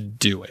way to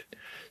do it.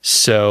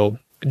 So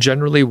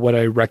generally what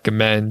I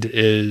recommend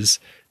is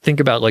think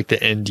about like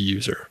the end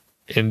user.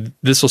 And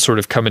this will sort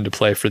of come into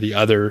play for the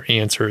other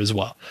answer as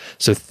well.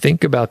 So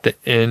think about the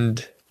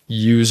end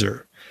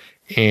user,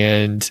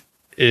 and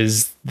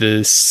is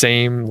the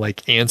same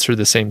like answer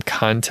the same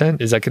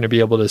content? Is that going to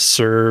be able to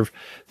serve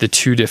the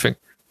two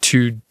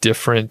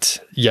different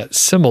yet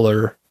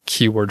similar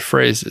keyword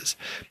phrases?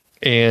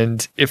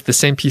 And if the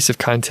same piece of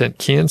content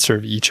can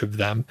serve each of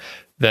them,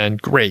 then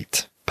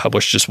great.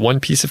 Publish just one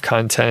piece of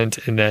content,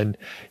 and then,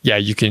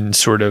 you can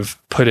sort of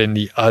put in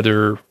the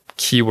other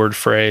keyword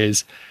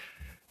phrase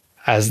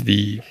as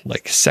the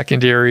like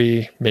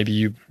secondary. Maybe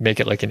you make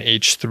it like an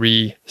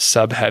H3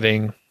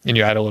 subheading and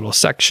you add a little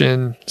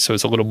section. So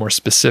it's a little more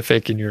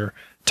specific and you're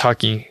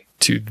talking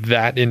to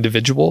that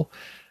individual.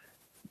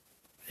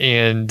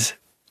 And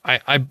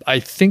I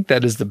think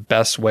that is the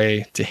best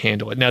way to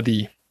handle it. Now,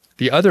 the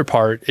other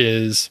part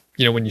is,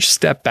 when you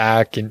step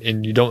back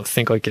and you don't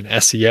think like an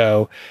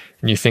SEO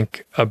and you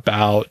think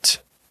about,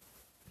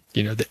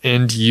 the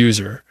end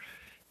user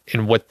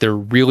and what they're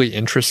really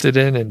interested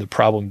in and the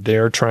problem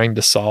they're trying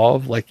to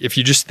solve. Like if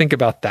you just think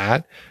about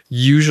that,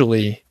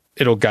 usually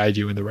it'll guide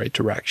you in the right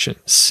direction.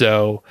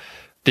 So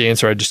the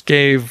answer I just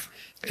gave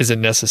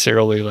isn't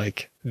necessarily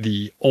like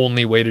the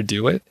only way to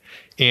do it.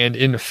 And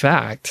in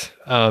fact,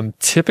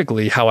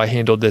 typically how I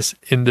handled this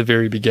in the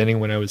very beginning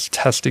when I was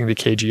testing the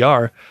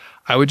KGR,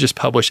 I would just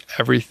publish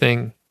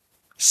everything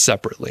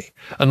separately,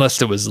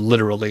 unless it was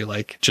literally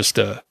like just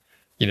the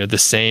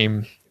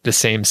same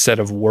set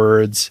of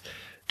words,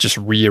 just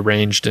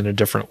rearranged in a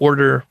different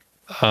order.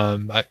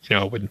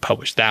 I wouldn't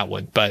publish that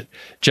one, but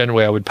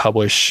generally I would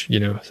publish,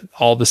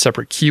 all the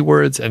separate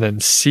keywords and then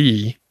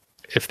see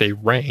if they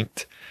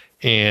ranked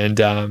and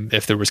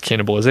if there was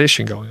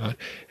cannibalization going on.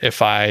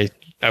 If I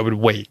would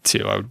wait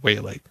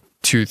like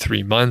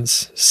 2-3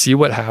 months, see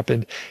what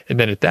happened. And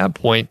then at that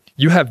point,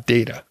 you have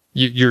data.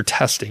 You're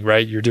testing,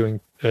 right? You're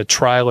doing a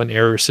trial and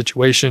error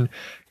situation.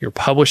 You're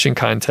publishing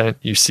content.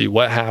 You see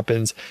what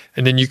happens,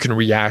 and then you can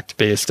react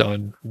based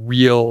on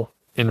real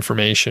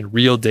information,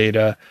 real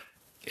data,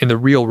 and the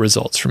real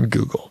results from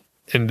Google.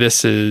 And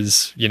this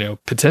is,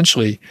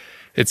 potentially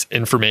it's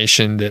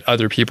information that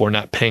other people are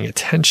not paying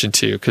attention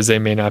to because they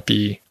may not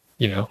be,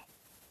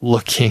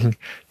 looking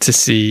to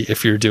see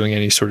if you're doing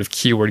any sort of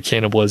keyword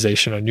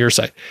cannibalization on your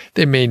site.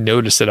 They may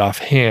notice it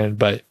offhand,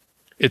 but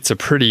it's a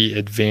pretty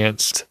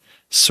advanced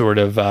sort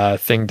of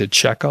thing to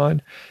check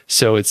on.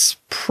 So it's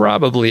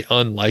probably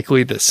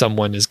unlikely that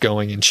someone is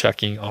going and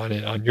checking on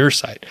it on your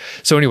site.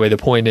 So anyway, the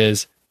point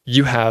is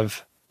you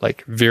have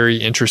like very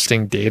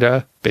interesting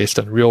data based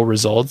on real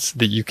results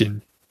that you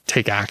can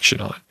take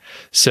action on.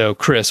 So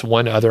Chris,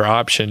 one other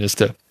option is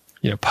to,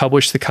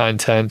 publish the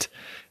content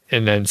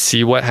and then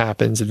see what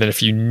happens. And then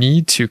if you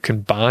need to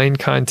combine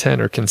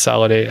content or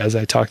consolidate, as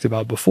I talked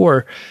about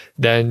before,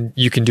 then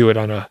you can do it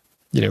on a,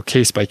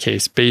 case by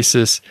case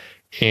basis.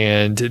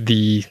 And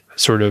the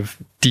sort of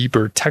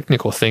deeper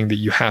technical thing that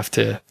you have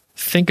to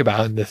think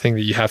about, and the thing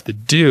that you have to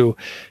do,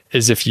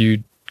 is if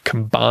you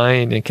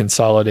combine and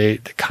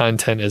consolidate the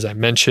content, as I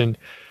mentioned,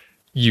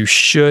 you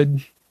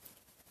should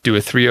do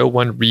a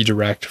 301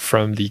 redirect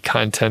from the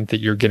content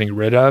that you're getting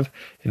rid of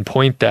and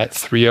point that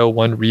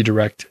 301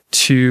 redirect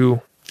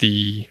to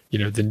the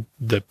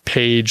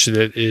page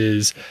that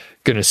is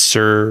going to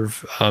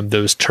serve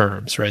those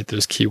terms, right?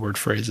 Those keyword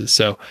phrases.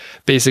 So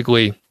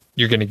basically,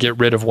 you're going to get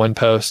rid of one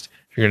post.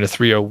 You're going to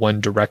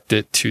 301 direct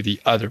it to the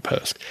other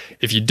post.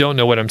 If you don't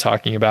know what I'm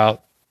talking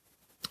about,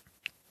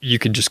 you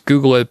can just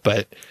Google it,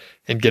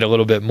 and get a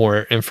little bit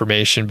more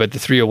information. But the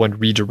 301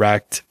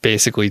 redirect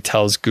basically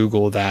tells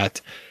Google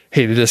that,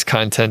 hey, this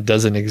content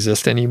doesn't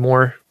exist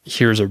anymore.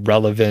 Here's a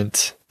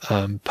relevant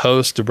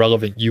post, a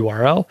relevant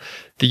URL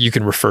that you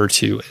can refer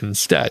to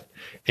instead.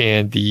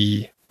 And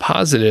the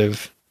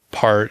positive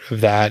part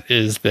of that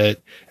is that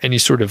any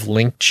sort of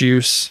link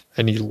juice,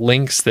 any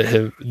links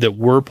that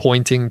were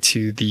pointing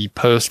to the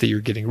post that you're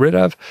getting rid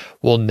of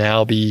will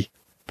now be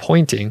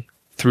pointing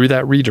through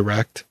that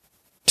redirect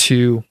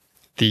to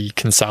the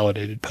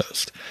consolidated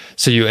post.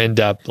 So you end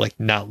up like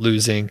not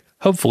losing,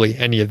 hopefully,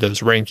 any of those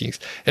rankings.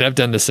 And I've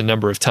done this a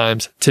number of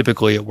times.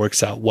 Typically it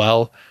works out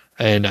well,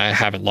 and I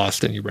haven't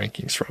lost any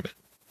rankings from it.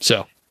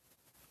 So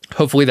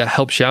hopefully that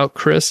helps you out,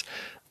 Chris.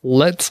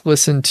 Let's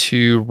listen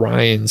to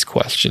Ryan's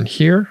question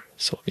here.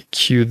 So let me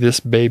cue this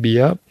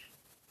baby up.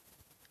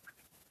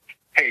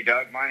 Hey,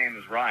 Doug. My name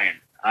is Ryan.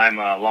 I'm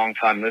a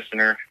longtime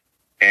listener,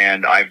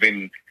 and I've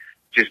been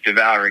just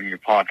devouring your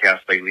podcast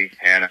lately.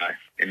 And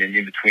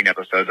in between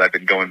episodes, I've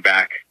been going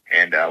back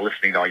and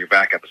listening to all your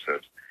back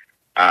episodes.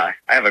 I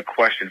have a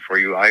question for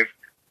you. I've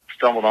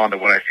stumbled onto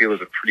what I feel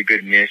is a pretty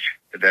good niche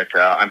that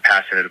I'm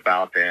passionate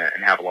about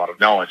and have a lot of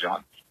knowledge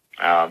on.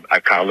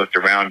 I've kind of looked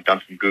around,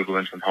 done some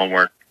Googling, some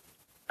homework.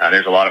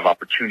 There's a lot of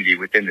opportunity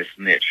within this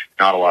niche.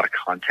 Not a lot of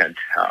content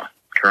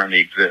currently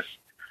exists.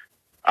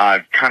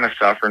 I'm kind of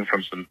suffering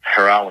from some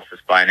paralysis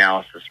by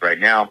analysis right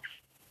now.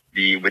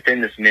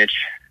 Within this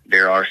niche,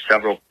 there are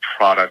several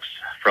products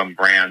from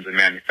brands and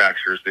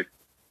manufacturers that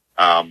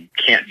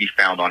can't be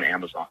found on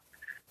Amazon.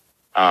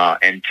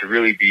 And to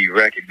really be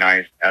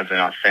recognized as an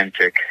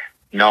authentic,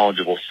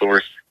 knowledgeable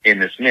source in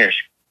this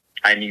niche,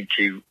 I need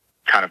to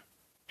kind of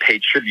pay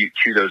tribute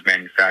to those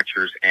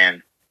manufacturers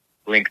and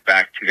link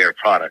back to their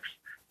products.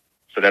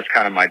 So that's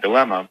kind of my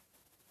dilemma.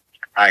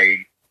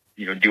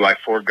 Do I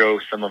forego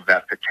some of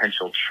that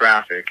potential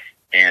traffic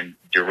and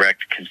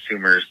direct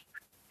consumers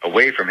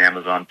away from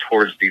Amazon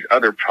towards these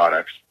other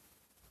products?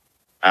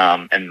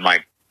 And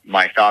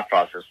my thought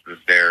process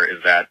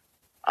is that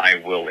I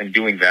will, in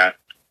doing that,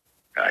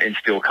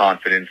 instill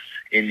confidence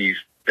in these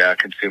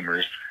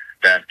consumers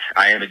that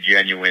I am a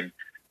genuine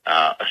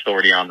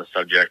authority on the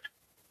subject,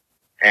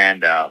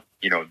 and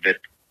that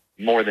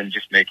more than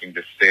just making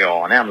this sale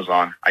on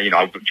Amazon, I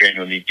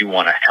genuinely do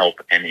want to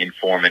help and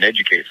inform and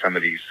educate some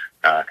of these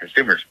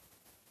consumers.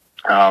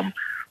 What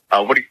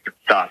are your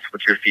thoughts?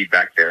 What's your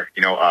feedback there?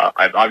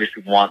 I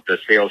obviously want the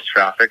sales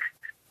traffic,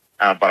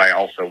 but I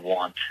also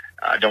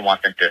don't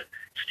want them to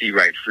see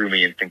right through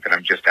me and think that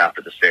I'm just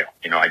after the sale.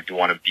 I do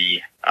want to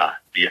be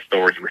the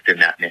authority within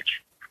that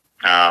niche.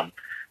 I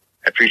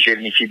appreciate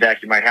any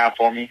feedback you might have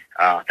for me.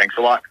 Thanks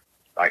a lot.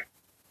 Bye.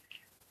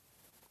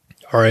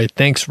 All right.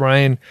 Thanks,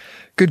 Ryan.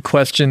 Good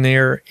question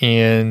there.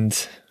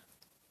 And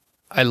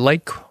I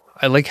like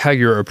how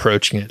you're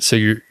approaching it. So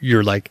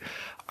you're like,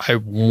 I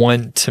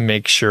want to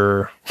make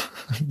sure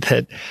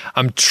that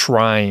I'm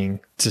trying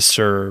to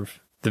serve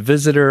the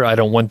visitor. I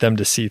don't want them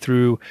to see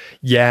through.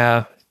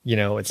 Yeah,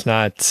 it's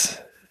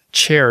not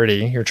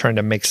charity. You're trying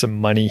to make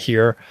some money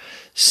here.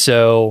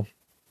 So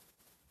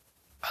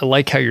I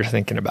like how you're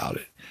thinking about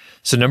it.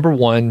 So number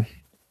one,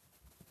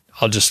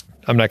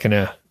 I'm not going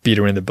to beat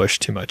around the bush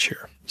too much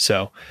here.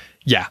 So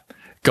yeah,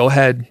 go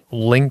ahead,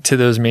 link to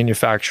those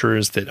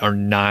manufacturers that are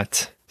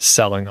not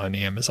selling on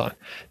Amazon.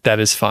 That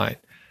is fine.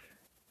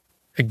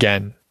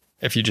 Again,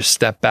 if you just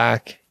step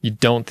back, you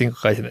don't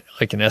think like an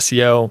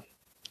SEO,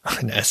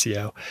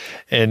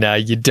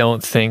 and you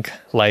don't think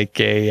like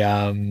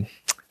a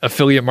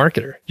affiliate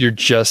marketer. You're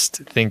just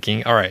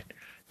thinking, all right,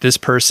 this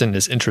person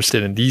is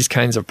interested in these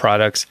kinds of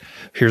products.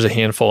 Here's a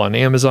handful on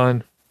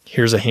Amazon.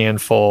 Here's a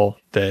handful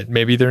that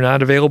maybe they're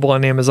not available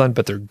on Amazon,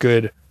 but they're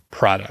good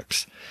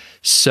products.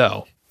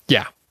 So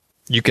yeah,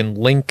 you can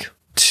link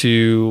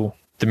to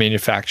the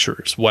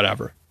manufacturers,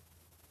 whatever.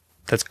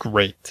 That's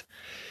great.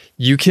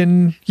 You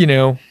can,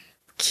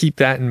 keep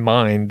that in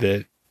mind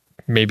that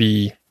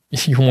maybe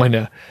you want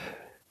to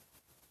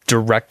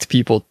direct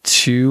people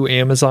to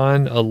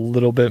Amazon a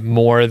little bit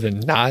more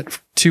than not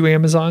to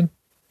Amazon.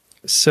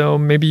 So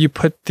maybe you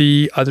put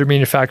the other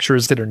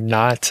manufacturers that are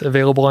not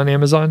available on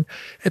Amazon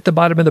at the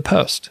bottom of the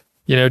post.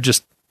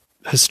 Just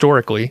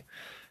historically,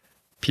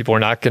 people are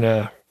not going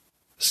to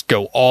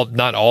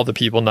not all the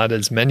people, not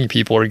as many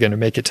people are going to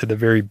make it to the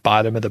very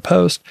bottom of the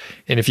post.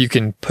 And if you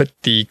can put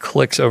the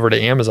clicks over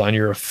to Amazon,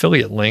 your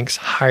affiliate links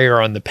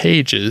higher on the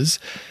pages,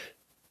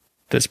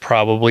 that's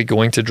probably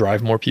going to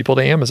drive more people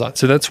to Amazon.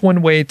 So that's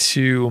one way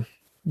to,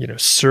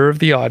 serve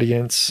the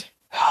audience,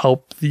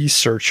 help the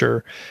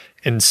searcher,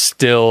 and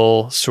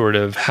still sort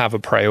of have a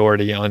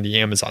priority on the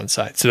Amazon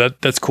side. So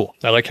that's cool.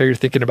 I like how you're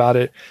thinking about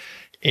it.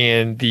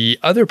 And the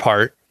other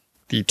part,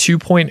 the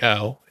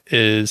 2.0,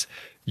 is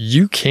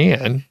you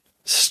can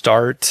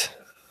start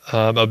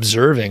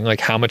observing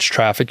like how much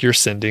traffic you're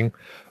sending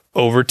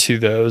over to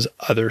those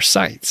other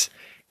sites.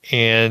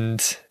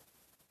 And,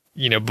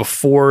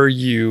 before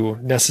you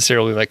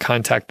necessarily like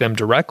contact them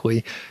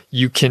directly,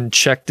 you can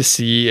check to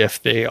see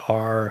if they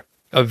are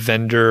a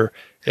vendor,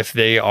 if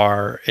they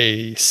are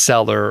a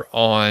seller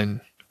on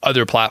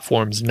other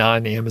platforms,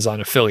 non-Amazon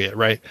affiliate,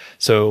 right?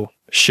 So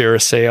Share a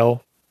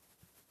Sale,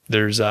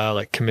 there's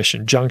like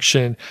Commission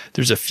Junction.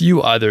 There's a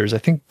few others. I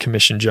think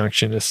Commission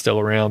Junction is still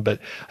around, but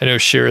I know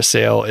Share a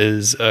Sale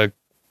is an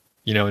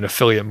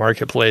affiliate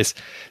marketplace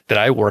that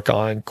I work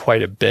on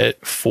quite a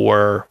bit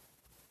for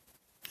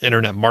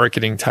internet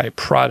marketing type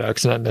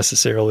products, not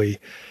necessarily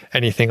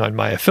anything on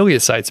my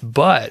affiliate sites,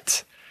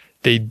 but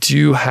they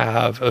do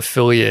have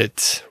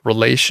affiliate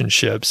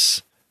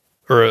relationships,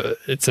 or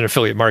it's an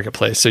affiliate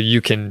marketplace. So you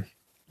can,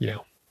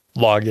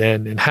 log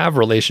in and have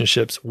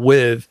relationships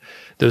with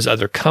those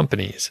other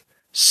companies.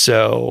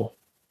 So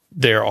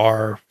there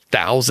are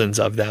thousands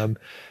of them,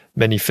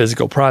 many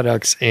physical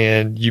products,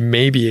 and you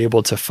may be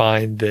able to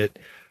find that,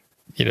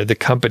 the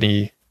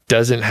company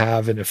doesn't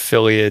have an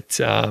affiliate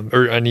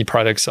or any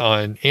products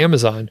on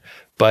Amazon,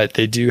 but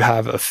they do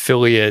have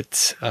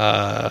affiliate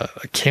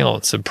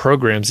accounts and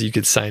programs that you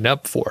could sign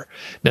up for.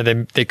 Now,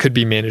 they could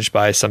be managed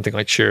by something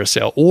like Share a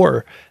Sale,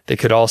 or they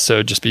could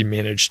also just be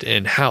managed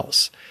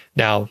in-house.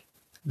 Now,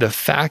 the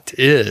fact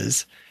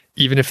is,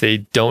 even if they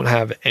don't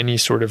have any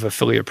sort of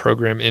affiliate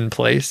program in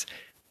place,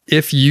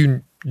 if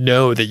you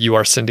know that you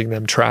are sending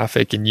them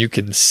traffic and you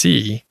can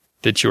see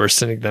that you are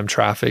sending them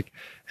traffic,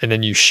 and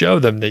then you show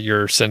them that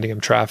you're sending them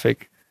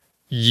traffic,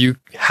 you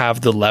have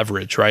the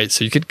leverage, right?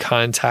 So you could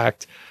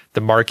contact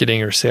the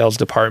marketing or sales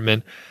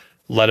department,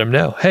 let them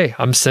know, hey,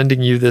 I'm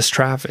sending you this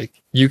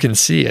traffic. You can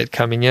see it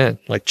coming in.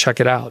 Like,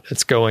 check it out.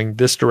 It's going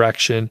this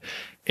direction.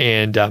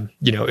 And,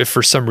 if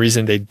for some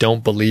reason they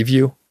don't believe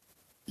you,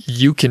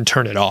 you can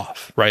turn it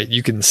off, right?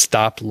 You can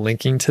stop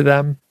linking to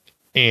them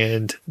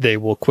and they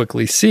will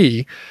quickly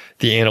see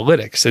the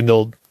analytics and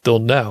they'll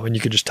know. And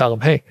you can just tell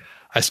them, hey,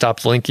 I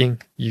stopped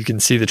linking. You can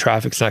see the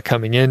traffic's not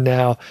coming in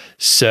now.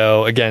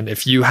 So again,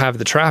 if you have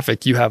the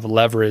traffic, you have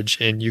leverage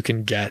and you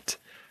can get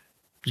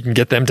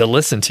them to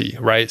listen to you,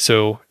 right?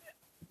 So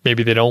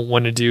maybe they don't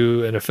want to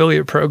do an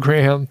affiliate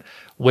program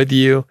with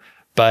you,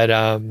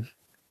 but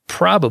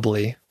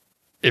probably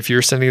if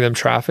you're sending them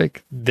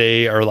traffic,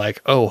 they are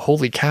like, oh,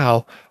 holy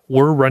cow,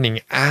 we're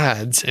running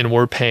ads and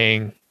we're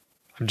paying,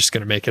 I'm just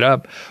going to make it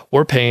up,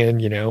 we're paying,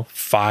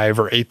 $5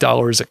 or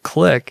 $8 a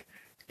click,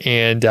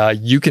 and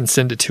you can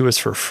send it to us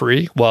for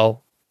free.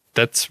 Well,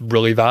 that's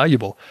really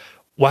valuable.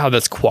 Wow,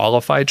 that's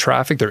qualified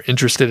traffic. They're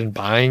interested in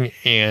buying,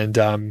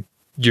 and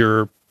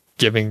you're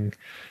giving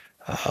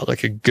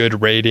like a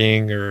good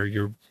rating, or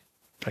you're,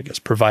 I guess,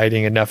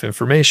 providing enough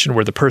information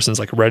where the person's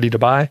like ready to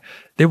buy.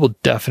 They will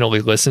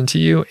definitely listen to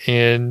you,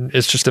 and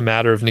it's just a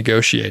matter of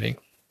negotiating.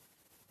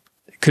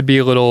 It could be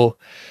a little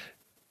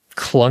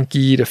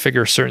clunky to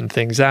figure certain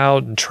things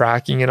out and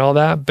tracking and all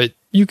that, but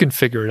you can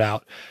figure it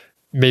out.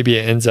 Maybe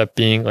it ends up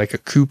being like a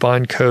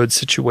coupon code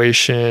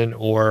situation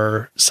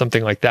or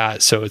something like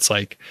that. So it's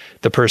like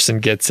the person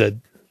gets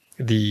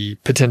the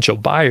potential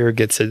buyer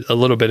gets a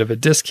little bit of a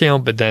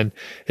discount, but then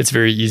it's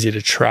very easy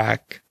to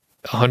track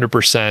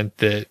 100%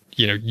 that,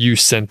 you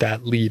sent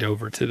that lead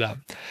over to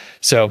them.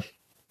 So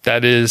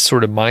that is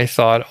sort of my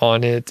thought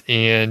on it.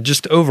 And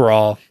just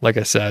overall, like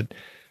I said,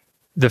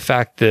 the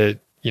fact that,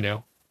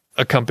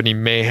 a company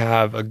may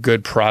have a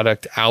good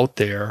product out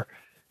there,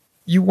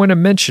 you want to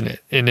mention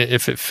it. And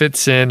if it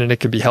fits in and it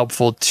can be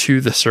helpful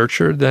to the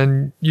searcher,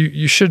 then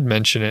you should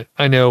mention it.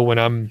 I know when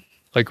I'm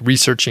like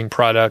researching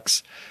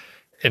products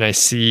and I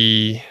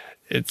see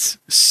it's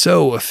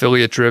so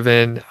affiliate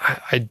driven,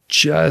 I'm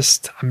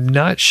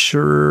not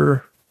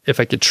sure if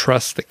I could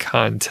trust the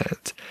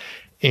content.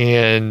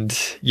 And,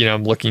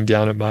 I'm looking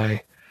down at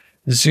my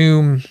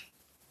Zoom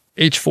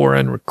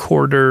H4n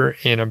recorder,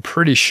 and I'm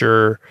pretty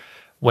sure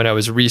when I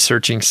was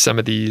researching some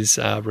of these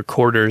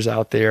recorders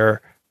out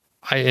there,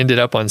 I ended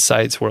up on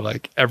sites where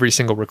like every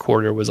single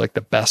recorder was like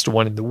the best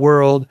one in the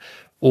world,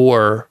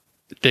 or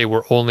they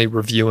were only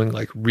reviewing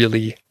like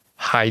really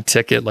high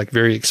ticket, like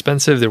very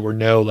expensive. There were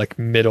no like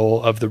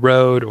middle of the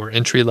road or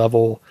entry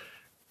level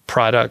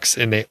products,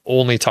 and they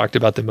only talked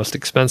about the most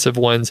expensive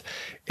ones.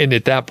 And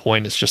at that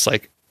point, it's just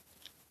like,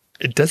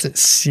 it doesn't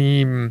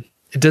seem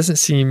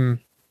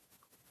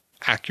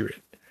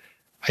accurate.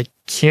 I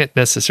can't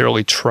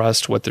necessarily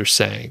trust what they're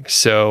saying.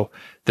 So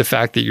the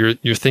fact that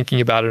you're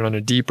thinking about it on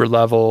a deeper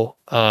level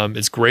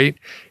is great.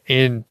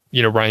 And,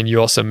 Ryan,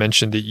 you also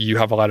mentioned that you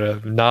have a lot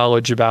of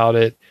knowledge about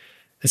it.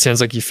 it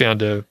sounds like you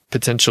found a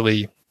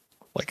potentially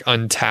like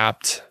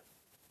untapped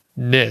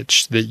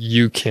niche that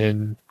you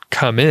can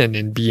come in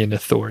and be an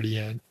authority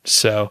in.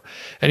 So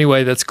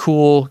anyway, that's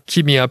cool.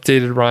 Keep me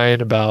updated,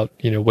 Ryan, about,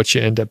 what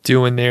you end up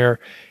doing there.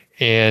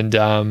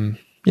 And,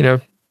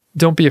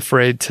 don't be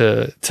afraid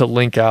to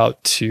link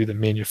out to the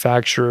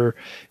manufacturer.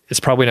 It's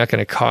probably not going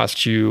to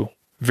cost you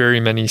very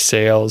many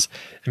sales.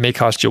 It may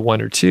cost you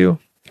 1 or 2,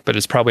 but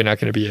it's probably not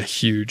going to be a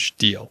huge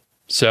deal.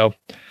 So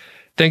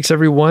thanks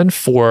everyone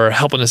for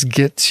helping us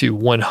get to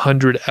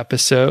 100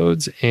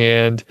 episodes.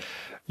 And,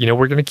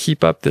 we're going to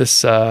keep up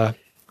this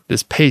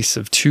pace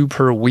of 2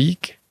 per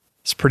week.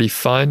 It's pretty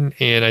fun.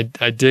 And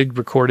I dig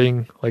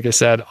recording, like I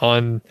said,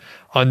 on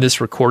this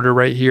recorder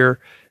right here.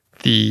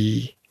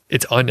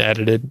 It's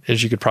unedited,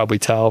 as you could probably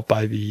tell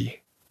by the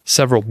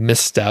several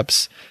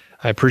missteps.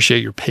 I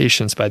appreciate your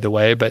patience, by the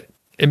way, but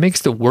it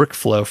makes the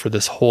workflow for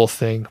this whole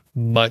thing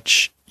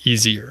much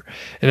easier.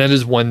 And that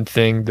is one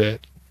thing that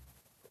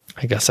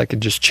I guess I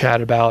could just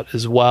chat about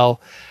as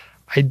well.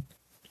 I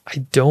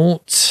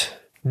don't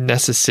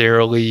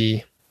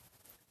necessarily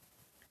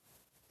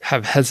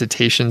have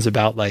hesitations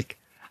about like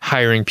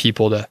hiring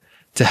people to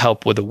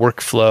help with the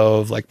workflow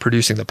of like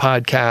producing the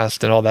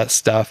podcast and all that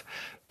stuff.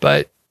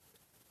 But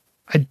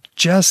I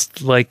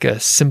just like a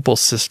simple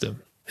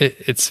system.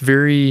 It's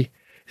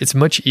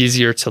much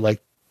easier to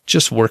like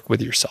just work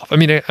with yourself. I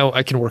mean,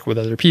 I can work with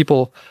other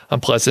people. I'm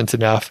pleasant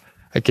enough.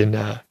 I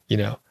can,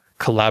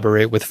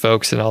 collaborate with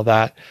folks and all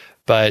that.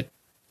 But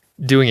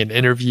doing an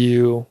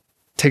interview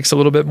takes a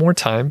little bit more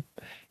time.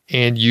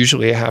 And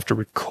usually I have to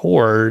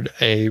record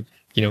an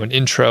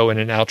intro and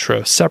an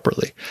outro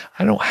separately.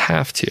 I don't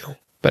have to,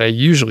 but I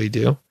usually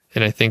do.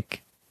 And I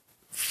think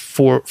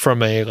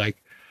from a like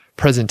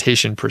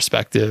presentation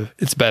perspective,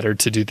 it's better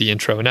to do the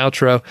intro and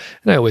outro.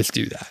 And I always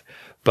do that.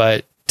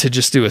 But to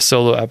just do a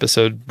solo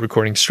episode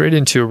recording straight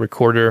into a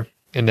recorder,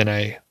 and then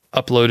I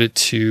upload it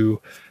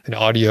to an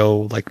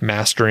audio like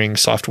mastering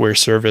software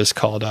service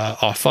called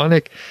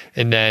Auphonic,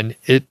 and then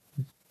it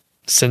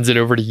sends it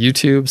over to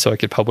YouTube so I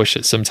could publish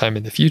it sometime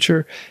in the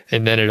future.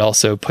 And then it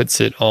also puts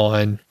it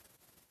on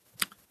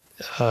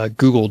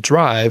Google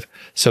Drive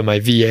so my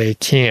VA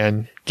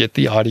can get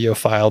the audio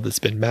file that's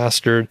been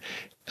mastered.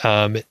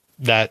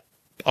 That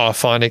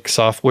Auphonic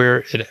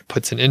software, it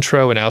puts an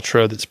intro and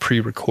outro that's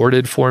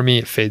pre-recorded for me.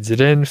 It fades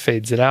it in,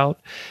 fades it out.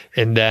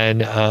 And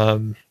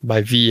then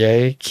my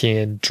VA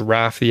can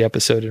draft the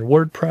episode in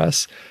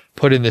WordPress,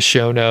 put in the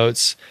show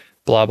notes,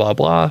 blah, blah,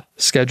 blah,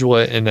 schedule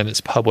it, and then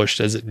it's published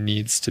as it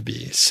needs to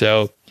be.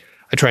 So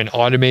I try and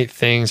automate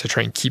things. I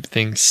try and keep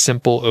things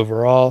simple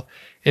overall.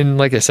 And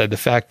like I said, the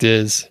fact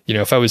is,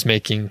 if I was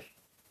making,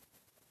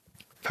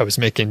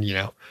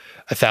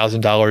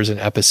 $1,000 an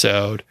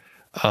episode,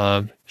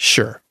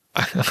 sure,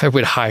 I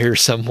would hire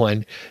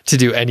someone to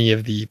do any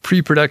of the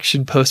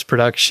pre-production,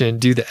 post-production,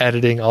 do the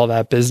editing, all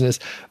that business.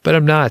 But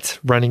I'm not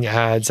running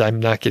ads. I'm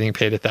not getting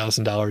paid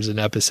 $1,000 an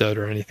episode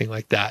or anything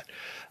like that.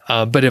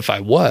 But if I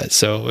was,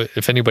 so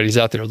if anybody's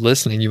out there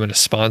listening, you want to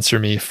sponsor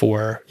me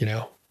for,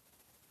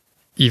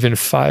 even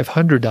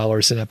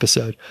 $500 an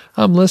episode,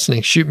 I'm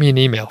listening. Shoot me an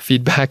email,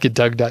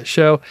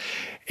 feedback@doug.show.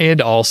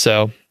 And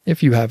also,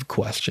 if you have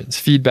questions,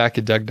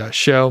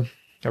 feedback@doug.show.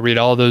 I read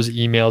all those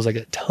emails. I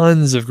get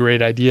tons of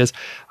great ideas.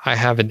 I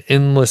have an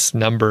endless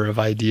number of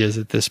ideas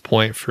at this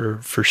point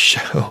for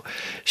show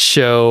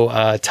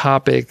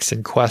topics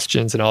and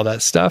questions and all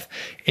that stuff.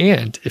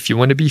 And if you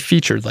want to be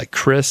featured like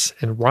Chris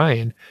and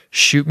Ryan,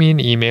 shoot me an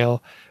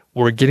email.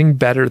 We're getting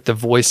better at the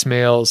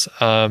voicemails.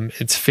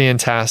 It's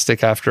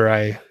fantastic. After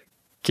I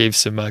gave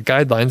some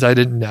guidelines I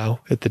didn't know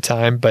at the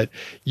time, but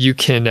you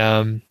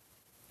can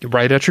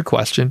write out your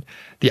question.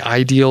 The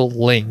ideal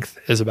length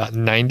is about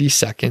 90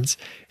 seconds.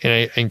 And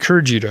I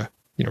encourage you to,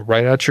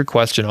 write out your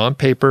question on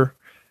paper,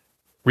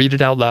 read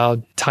it out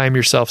loud, time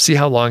yourself, see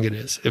how long it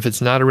is. If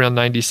it's not around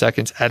 90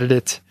 seconds, edit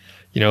it.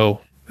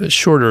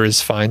 Shorter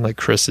is fine. Like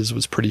Chris's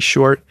was pretty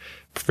short,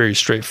 very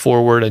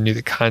straightforward. I knew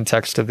the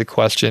context of the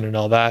question and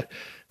all that.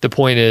 The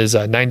point is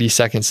 90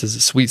 seconds is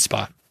a sweet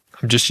spot.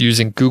 I'm just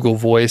using Google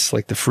Voice,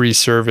 like the free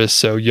service.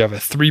 So you have a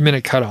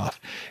 3-minute cutoff.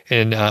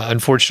 And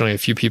unfortunately, a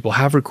few people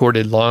have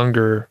recorded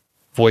longer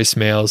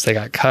voicemails. They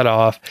got cut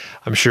off.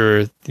 I'm sure,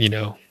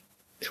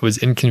 it was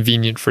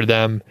inconvenient for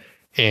them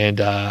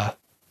and,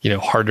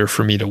 harder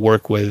for me to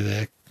work with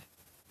a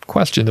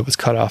question that was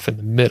cut off in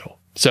the middle.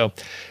 So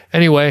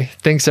anyway,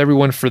 thanks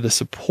everyone for the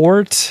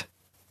support.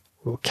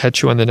 We'll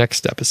catch you on the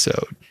next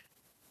episode.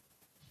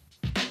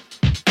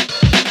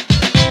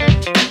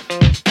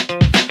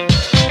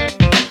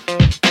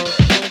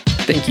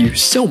 Thank you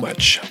so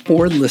much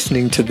for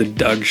listening to The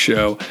Doug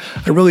Show.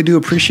 I really do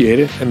appreciate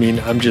it. I mean,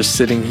 I'm just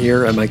sitting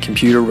here at my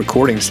computer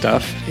recording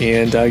stuff,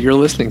 and you're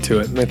listening to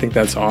it, and I think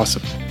that's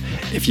awesome.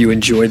 If you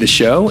enjoy the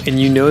show and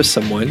you know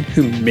someone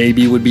who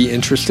maybe would be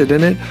interested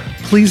in it,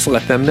 please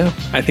let them know.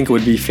 I think it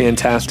would be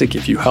fantastic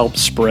if you help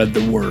spread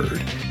the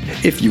word.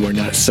 If you are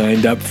not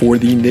signed up for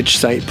the Niche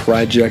Site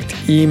Project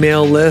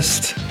email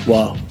list,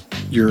 well,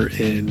 you're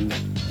in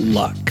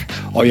luck.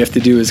 All you have to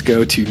do is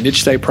go to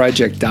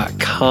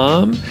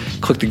nichesiteproject.com,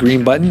 click the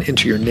green button,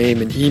 enter your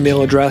name and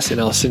email address,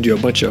 and I'll send you a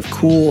bunch of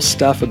cool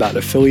stuff about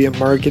affiliate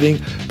marketing,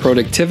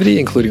 productivity,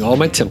 including all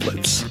my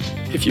templates.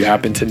 If you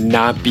happen to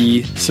not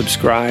be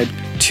subscribed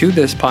to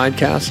this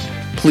podcast,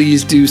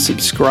 please do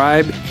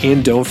subscribe,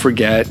 and don't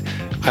forget,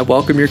 I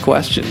welcome your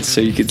questions.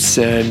 So you could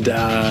send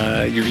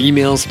your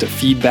emails to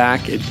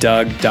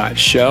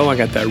feedback@doug.show. I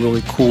got that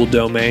really cool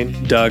domain,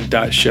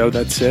 doug.show.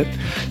 That's it.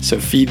 So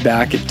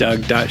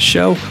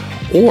feedback@doug.show.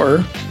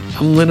 Or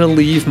I'm going to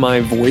leave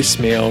my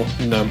voicemail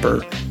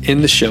number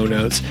in the show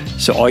notes.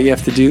 So all you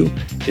have to do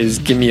is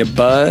give me a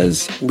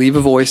buzz, leave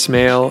a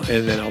voicemail,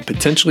 and then I'll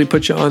potentially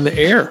put you on the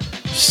air.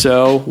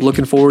 So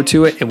looking forward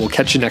to it, and we'll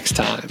catch you next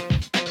time.